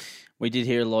time. We did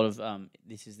hear a lot of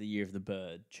this is the year of the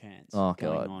bird chants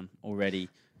going on already.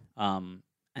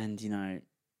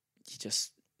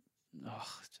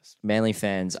 Manly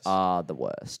fans are the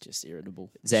worst. Just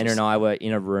irritable. Xander and I were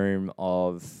in a room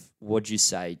of, what'd you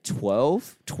say,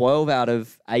 12? 12 out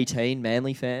of 18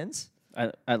 Manly fans?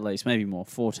 At least, maybe more.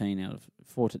 14 out of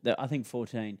 14. I think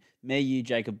 14. Me, you,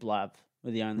 Jacob Blab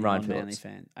were the only non-Manly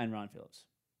fan. And Ryan Phillips.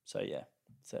 So,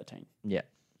 13. Yeah.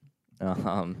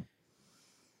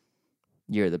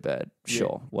 You're the bird.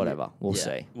 Sure. Whatever. We'll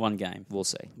see. One game. We'll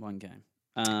see. One game.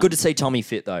 Good to see Tommy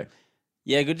fit, though.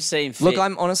 Yeah, good to see him fit. Look,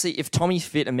 I'm honestly, if Tommy's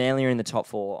fit and Manly are in the top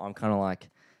 4, I'm kind of like,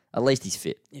 at least he's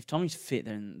fit. If Tommy's fit,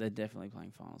 then they're definitely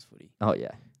playing finals footy. Oh,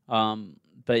 yeah.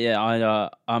 But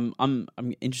I'm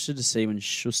interested to see when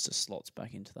Schuster slots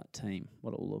back into that team,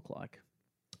 what it will look like.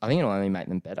 I think it'll only make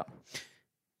them better.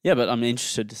 Yeah, but I'm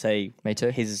interested to see Me too.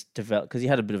 his develop because he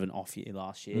had a bit of an off year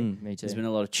last year. Me too. There's been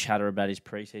a lot of chatter about his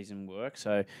preseason work,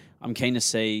 so I'm keen to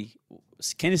see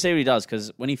what he does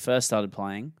because when he first started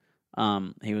playing,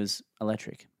 he was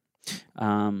electric.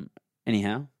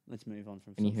 Anyhow, let's move on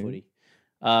from footy.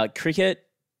 Cricket,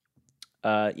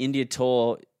 India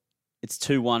tour. It's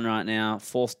 2-1 right now.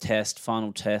 Fourth test,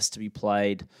 final test to be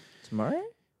played Tomorrow.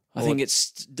 I think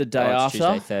it's the day it's after.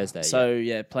 Tuesday, Thursday. So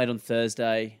yeah, played on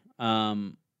Thursday.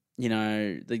 The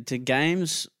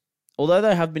games, although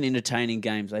they have been entertaining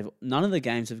games, none of the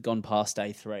games have gone past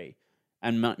day 3,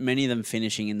 and many of them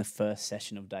finishing in the first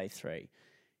session of day 3.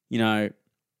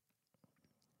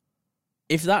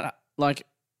 If that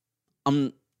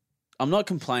I'm not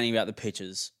complaining about the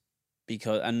pitches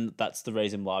and that's the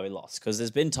reason why we lost because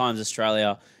there's been times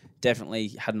Australia definitely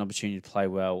had an opportunity to play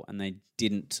well and they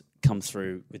didn't come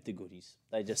through with the goodies.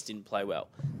 They just didn't play well.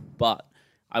 But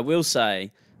I will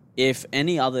say, if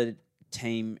any other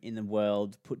team in the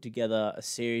world put together a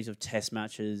series of test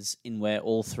matches in where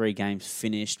all 3 games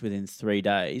finished within 3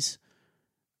 days,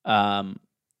 I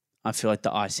feel like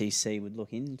the ICC would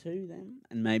look into them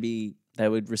and maybe they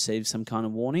would receive some kind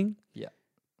of warning. Yeah.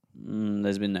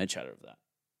 There's been no chatter of that.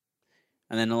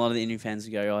 And then a lot of the Indian fans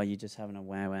would go, you're just having a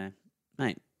wow.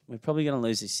 Mate, we're probably going to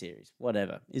lose this series.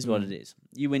 Whatever. Is what it is.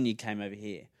 You win, you came over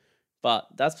here. But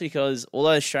that's because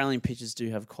although Australian pitches do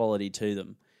have quality to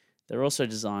them, they're also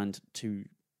designed to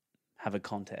have a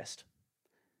contest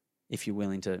if you're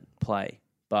willing to play.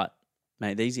 But,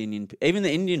 mate, even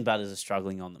the Indian batters are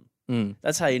struggling on them.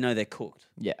 That's how you know they're cooked.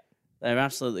 Yeah. They're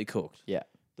absolutely cooked. Yeah.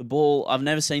 The ball, I've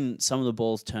never seen some of the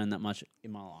balls turn that much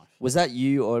in my life. Was that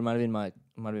you, or it might have been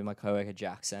my coworker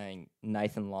Jack saying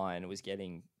Nathan Lyon was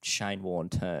getting Shane Warne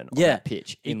turn on that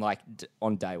pitch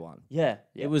on day 1? Yeah,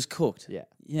 it was cooked.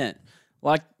 Yeah.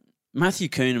 Like Matthew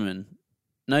Kuhneman,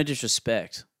 no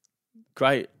disrespect,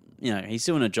 great. He's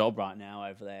doing a job right now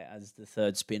over there as the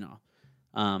third spinner.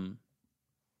 Act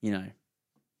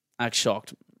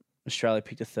shocked. Australia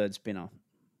picked a third spinner,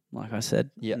 like I said,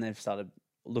 and they've started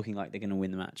looking like they're going to win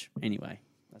the match. Anyway,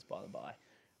 that's by the by.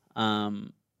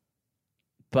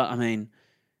 But I mean,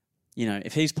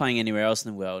 if he's playing anywhere else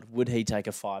in the world, would he take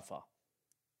a fifer?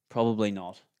 Probably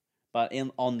not. But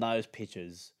on those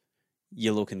pitches,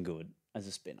 you're looking good as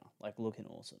a spinner, looking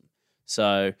awesome.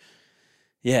 So,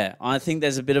 yeah, I think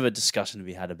there's a bit of a discussion to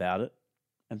be had about it,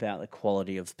 about the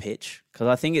quality of pitch, because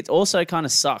I think it also kind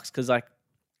of sucks because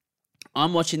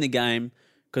I'm watching the game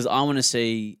because I want to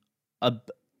see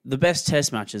the best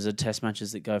test matches are test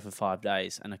matches that go for 5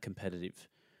 days and are competitive.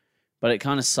 But it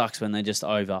kind of sucks when they just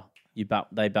over.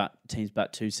 Teams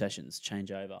bat 2 sessions,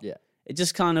 change over. Yeah. It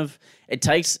just kind of it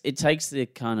takes the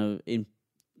kind of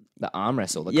the arm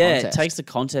wrestle, contest. It takes the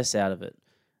contest out of it.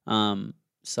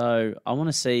 So I want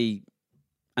to see,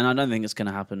 and I don't think it's going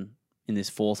to happen in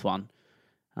this 4th one.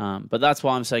 But that's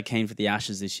why I'm so keen for the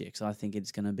Ashes this year because I think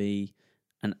it's going to be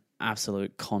an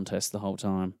absolute contest the whole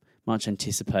time, much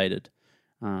anticipated.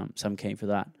 So I'm keen for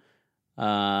that.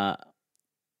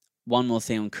 One more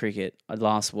thing on cricket.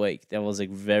 Last week, there was a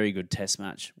very good test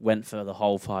match. Went for the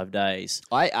whole 5 days.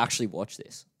 I actually watched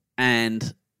this.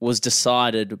 And was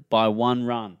decided by 1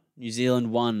 run. New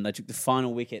Zealand won. They took the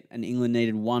final wicket and England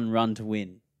needed 1 run to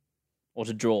win. Or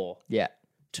to draw. Yeah.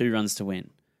 2 runs to win.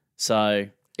 So...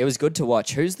 It was good to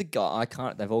watch. Who's the guy?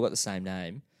 They've all got the same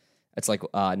name. It's not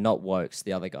Wokes,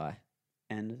 the other guy.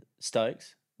 And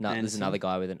Stokes? No, Anderson? There's another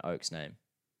guy with an Oakes name.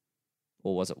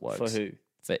 Or was it Wokes? For who?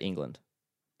 For England.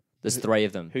 There's 3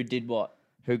 of them. Who did what?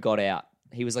 Who got out?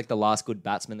 He was the last good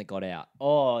batsman that got out.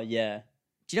 Oh, yeah.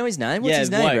 Do you know his name? What's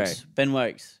his name, Wokes. Ben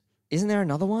Wokes. Isn't there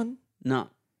another one? No.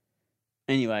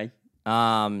 Anyway.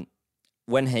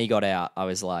 When he got out, I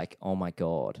was like, oh my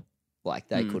God.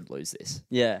 They could lose this.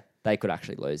 Yeah. They could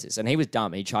actually lose this. And he was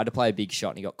dumb. He tried to play a big shot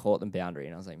and he got caught in the boundary.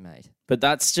 And I was like, mate. But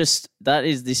that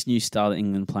is this new style that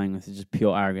England playing with is just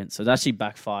pure arrogance. So it actually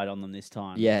backfired on them this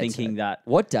time. Yeah. Thinking that.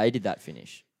 What day did that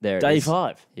finish? There it Day is.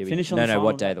 5. Finish on the final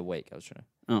what day of the week? I was trying to.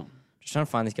 Oh. Just trying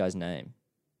to find this guy's name.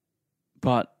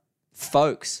 But.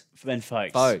 Folks. Ben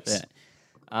Folks.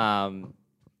 Yeah.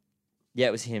 Yeah,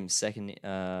 it was him. Second.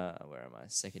 Where am I?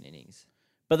 Second innings.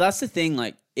 But that's the thing,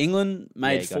 England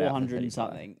made he got out for 400 and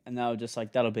something, and they were just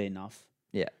that'll be enough.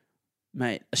 Yeah.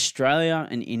 Mate, Australia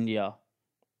and India,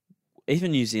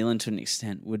 even New Zealand to an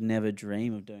extent, would never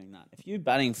dream of doing that. If you're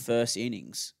batting first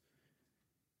innings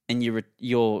and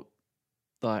you're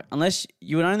unless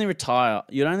you would only retire,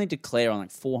 you'd only declare on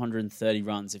 430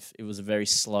 runs if it was a very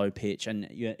slow pitch and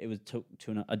it took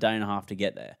a day and a half to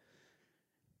get there.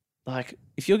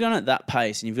 If you're going at that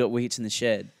pace and you've got wickets in the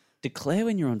shed, declare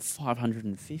when you're on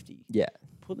 550. Yeah.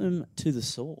 Put them to the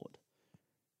sword.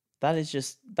 That is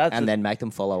just and then make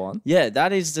them follow on. Yeah,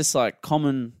 that is just like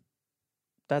common.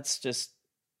 That's just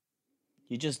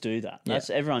you just do that. That's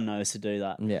everyone knows to do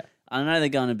that. Yeah, I know they're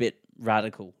going a bit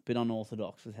radical, a bit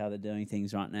unorthodox with how they're doing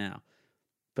things right now,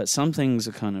 but some things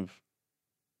are kind of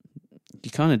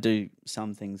you kind of do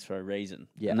some things for a reason,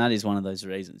 and that is one of those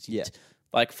reasons.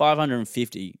 Like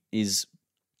 550 is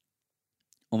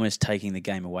almost taking the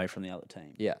game away from the other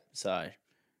team. Yeah. So,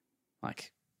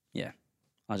 like, yeah,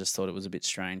 I just thought it was a bit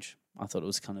strange. I thought it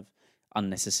was kind of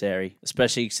unnecessary,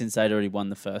 especially since they'd already won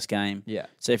the first game. Yeah.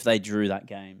 So if they drew that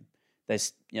game,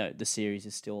 there's the series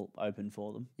is still open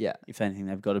for them. Yeah. If anything,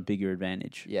 they've got a bigger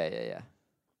advantage. Yeah.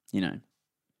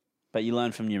 But you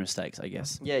learn from your mistakes, I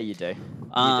guess. Yeah, you do.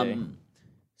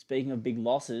 Speaking of big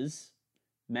losses,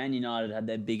 Man United had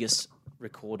their biggest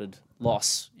recorded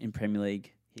loss in Premier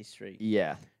League history.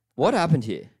 Yeah. What happened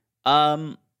here?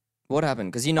 What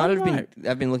happened? Because United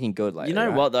have been looking good lately. You know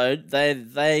right? what though?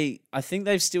 I think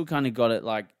they've still kind of got it.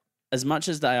 Like as much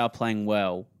as they are playing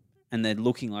well and they're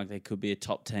looking like they could be a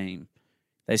top team,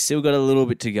 they still got a little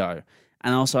bit to go.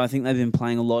 And also, I think they've been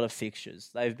playing a lot of fixtures.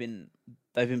 They've been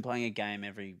playing a game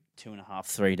every 2.5,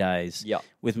 3 days. Yeah.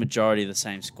 With majority of the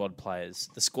same squad players.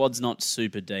 The squad's not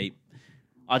super deep.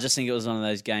 I just think it was one of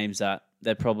those games that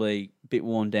they're probably a bit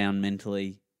worn down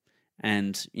mentally.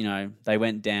 And, they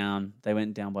went down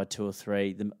by 2 or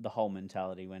 3. The whole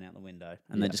mentality went out the window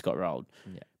and they just got rolled.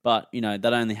 Yeah. But,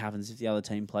 that only happens if the other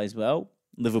team plays well.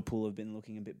 Liverpool have been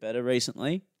looking a bit better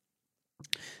recently.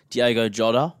 Diogo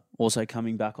Jota also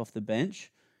coming back off the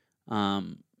bench.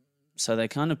 So they're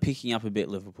kind of picking up a bit,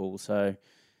 Liverpool. So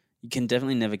you can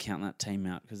definitely never count that team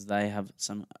out because they have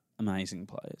some amazing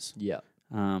players. Yeah.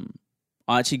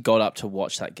 I actually got up to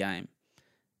watch that game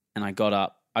and I got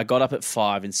up at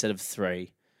 5 instead of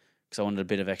 3 because I wanted a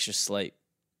bit of extra sleep.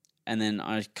 And then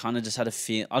I kind of just had a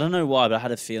feel. I don't know why, but I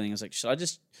had a feeling. I was like,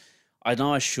 I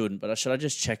know I shouldn't, but should I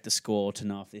just check the score to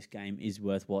know if this game is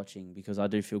worth watching? Because I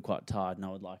do feel quite tired and I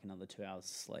would like another 2 hours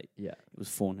of sleep. Yeah. It was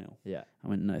 4-0. Yeah. I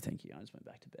went, no, thank you. I just went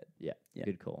back to bed. Yeah.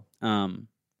 Good call.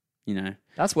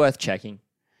 That's worth checking.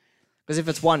 Because if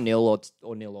it's 1-0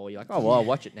 or 0-0, you're like, oh, well, I'll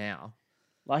watch it now.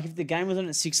 Like if the game was on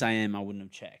at 6 a.m, I wouldn't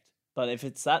have checked. But if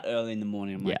it's that early in the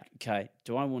morning, I'm like, okay,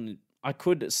 do I want to... I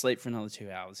could sleep for another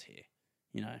 2 hours here,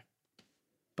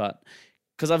 But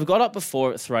because I've got up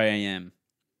before at 3 a.m.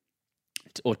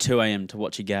 or 2 a.m. to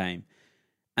watch a game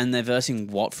and they're versing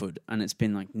Watford and it's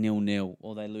been like 0-0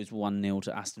 or they lose 1-0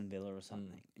 to Aston Villa or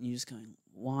something. And you're just going,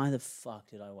 why the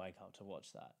fuck did I wake up to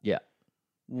watch that? Yeah.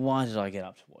 Why did I get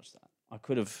up to watch that? I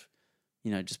could have,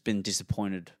 just been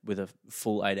disappointed with a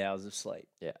full 8 hours of sleep.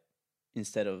 Yeah.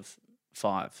 Instead of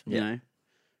 5, you know?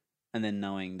 And then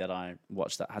knowing that I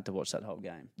had to watch that whole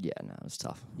game. Yeah, no, it was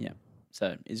tough. Yeah.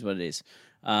 So it is what it is.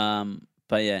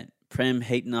 But yeah, Prem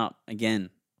heating up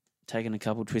again, taking a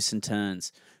couple twists and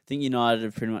turns. I think United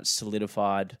have pretty much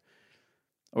solidified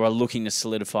or are looking to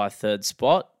solidify third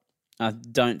spot. I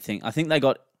think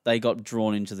they got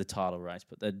drawn into the title race,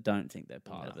 but they don't think they're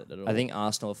part of it at all. I think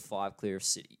Arsenal are 5 clear of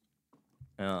City.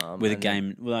 With a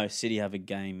game. Well, no, City have a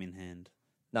game in hand.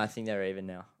 No, I think they're even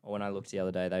now. When I looked the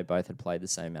other day, they both had played the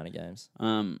same amount of games.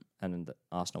 And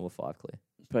Arsenal were 5 clear.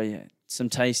 But yeah, some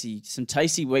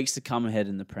tasty weeks to come ahead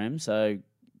in the Prem, so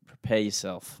prepare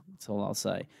yourself. That's all I'll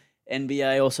say.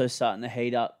 NBA also starting to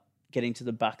heat up, getting to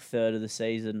the back third of the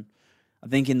season. I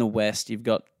think in the West, you've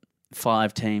got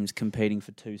 5 teams competing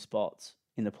for 2 spots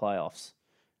in the playoffs.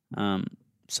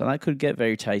 So that could get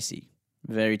very tasty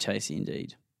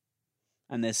indeed.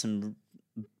 And there's some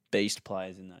beast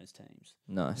players in those teams.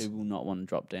 Nice. Who will not want to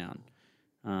drop down.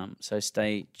 So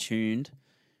stay tuned.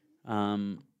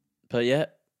 But yeah,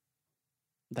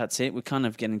 that's it. We're kind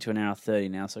of getting to an hour 30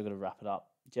 now, so I've got to wrap it up.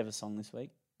 Do you have a song this week?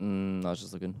 I was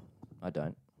just looking. I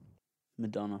don't.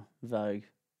 Madonna, Vogue.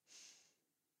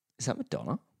 Is that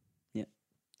Madonna? Yeah.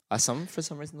 For some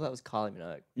reason thought that was Kylie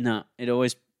Minogue. No,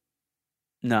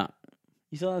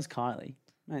 you thought that was Kylie.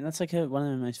 Man, that's like one of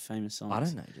her most famous songs. I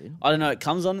don't know, dude. I don't know. It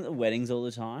comes on at the weddings all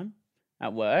the time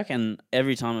at work, and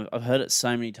every time I've heard it so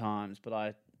many times, but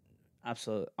I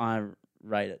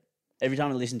rate it. Every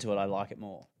time I listen to it, I like it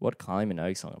more. What Kylie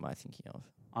Minogue song am I thinking of?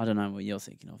 I don't know what you're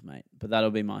thinking of, mate, but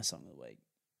that'll be my song of the week.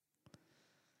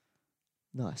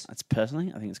 Nice. That's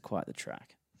personally, I think it's quite the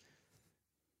track.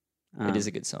 It is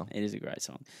a good song. It is a great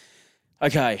song.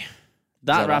 Okay,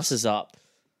 that wraps us up.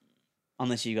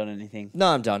 Unless you got anything. No,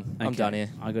 I'm done. Okay. I'm done here.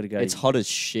 I got to go. It's hot as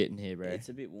shit in here, bro. It's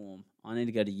a bit warm. I need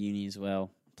to go to uni as well.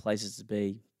 Places to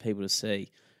be, people to see.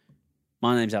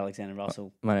 My name's Alexander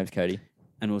Russell. My name's Cody.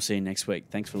 And we'll see you next week.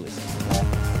 Thanks for listening.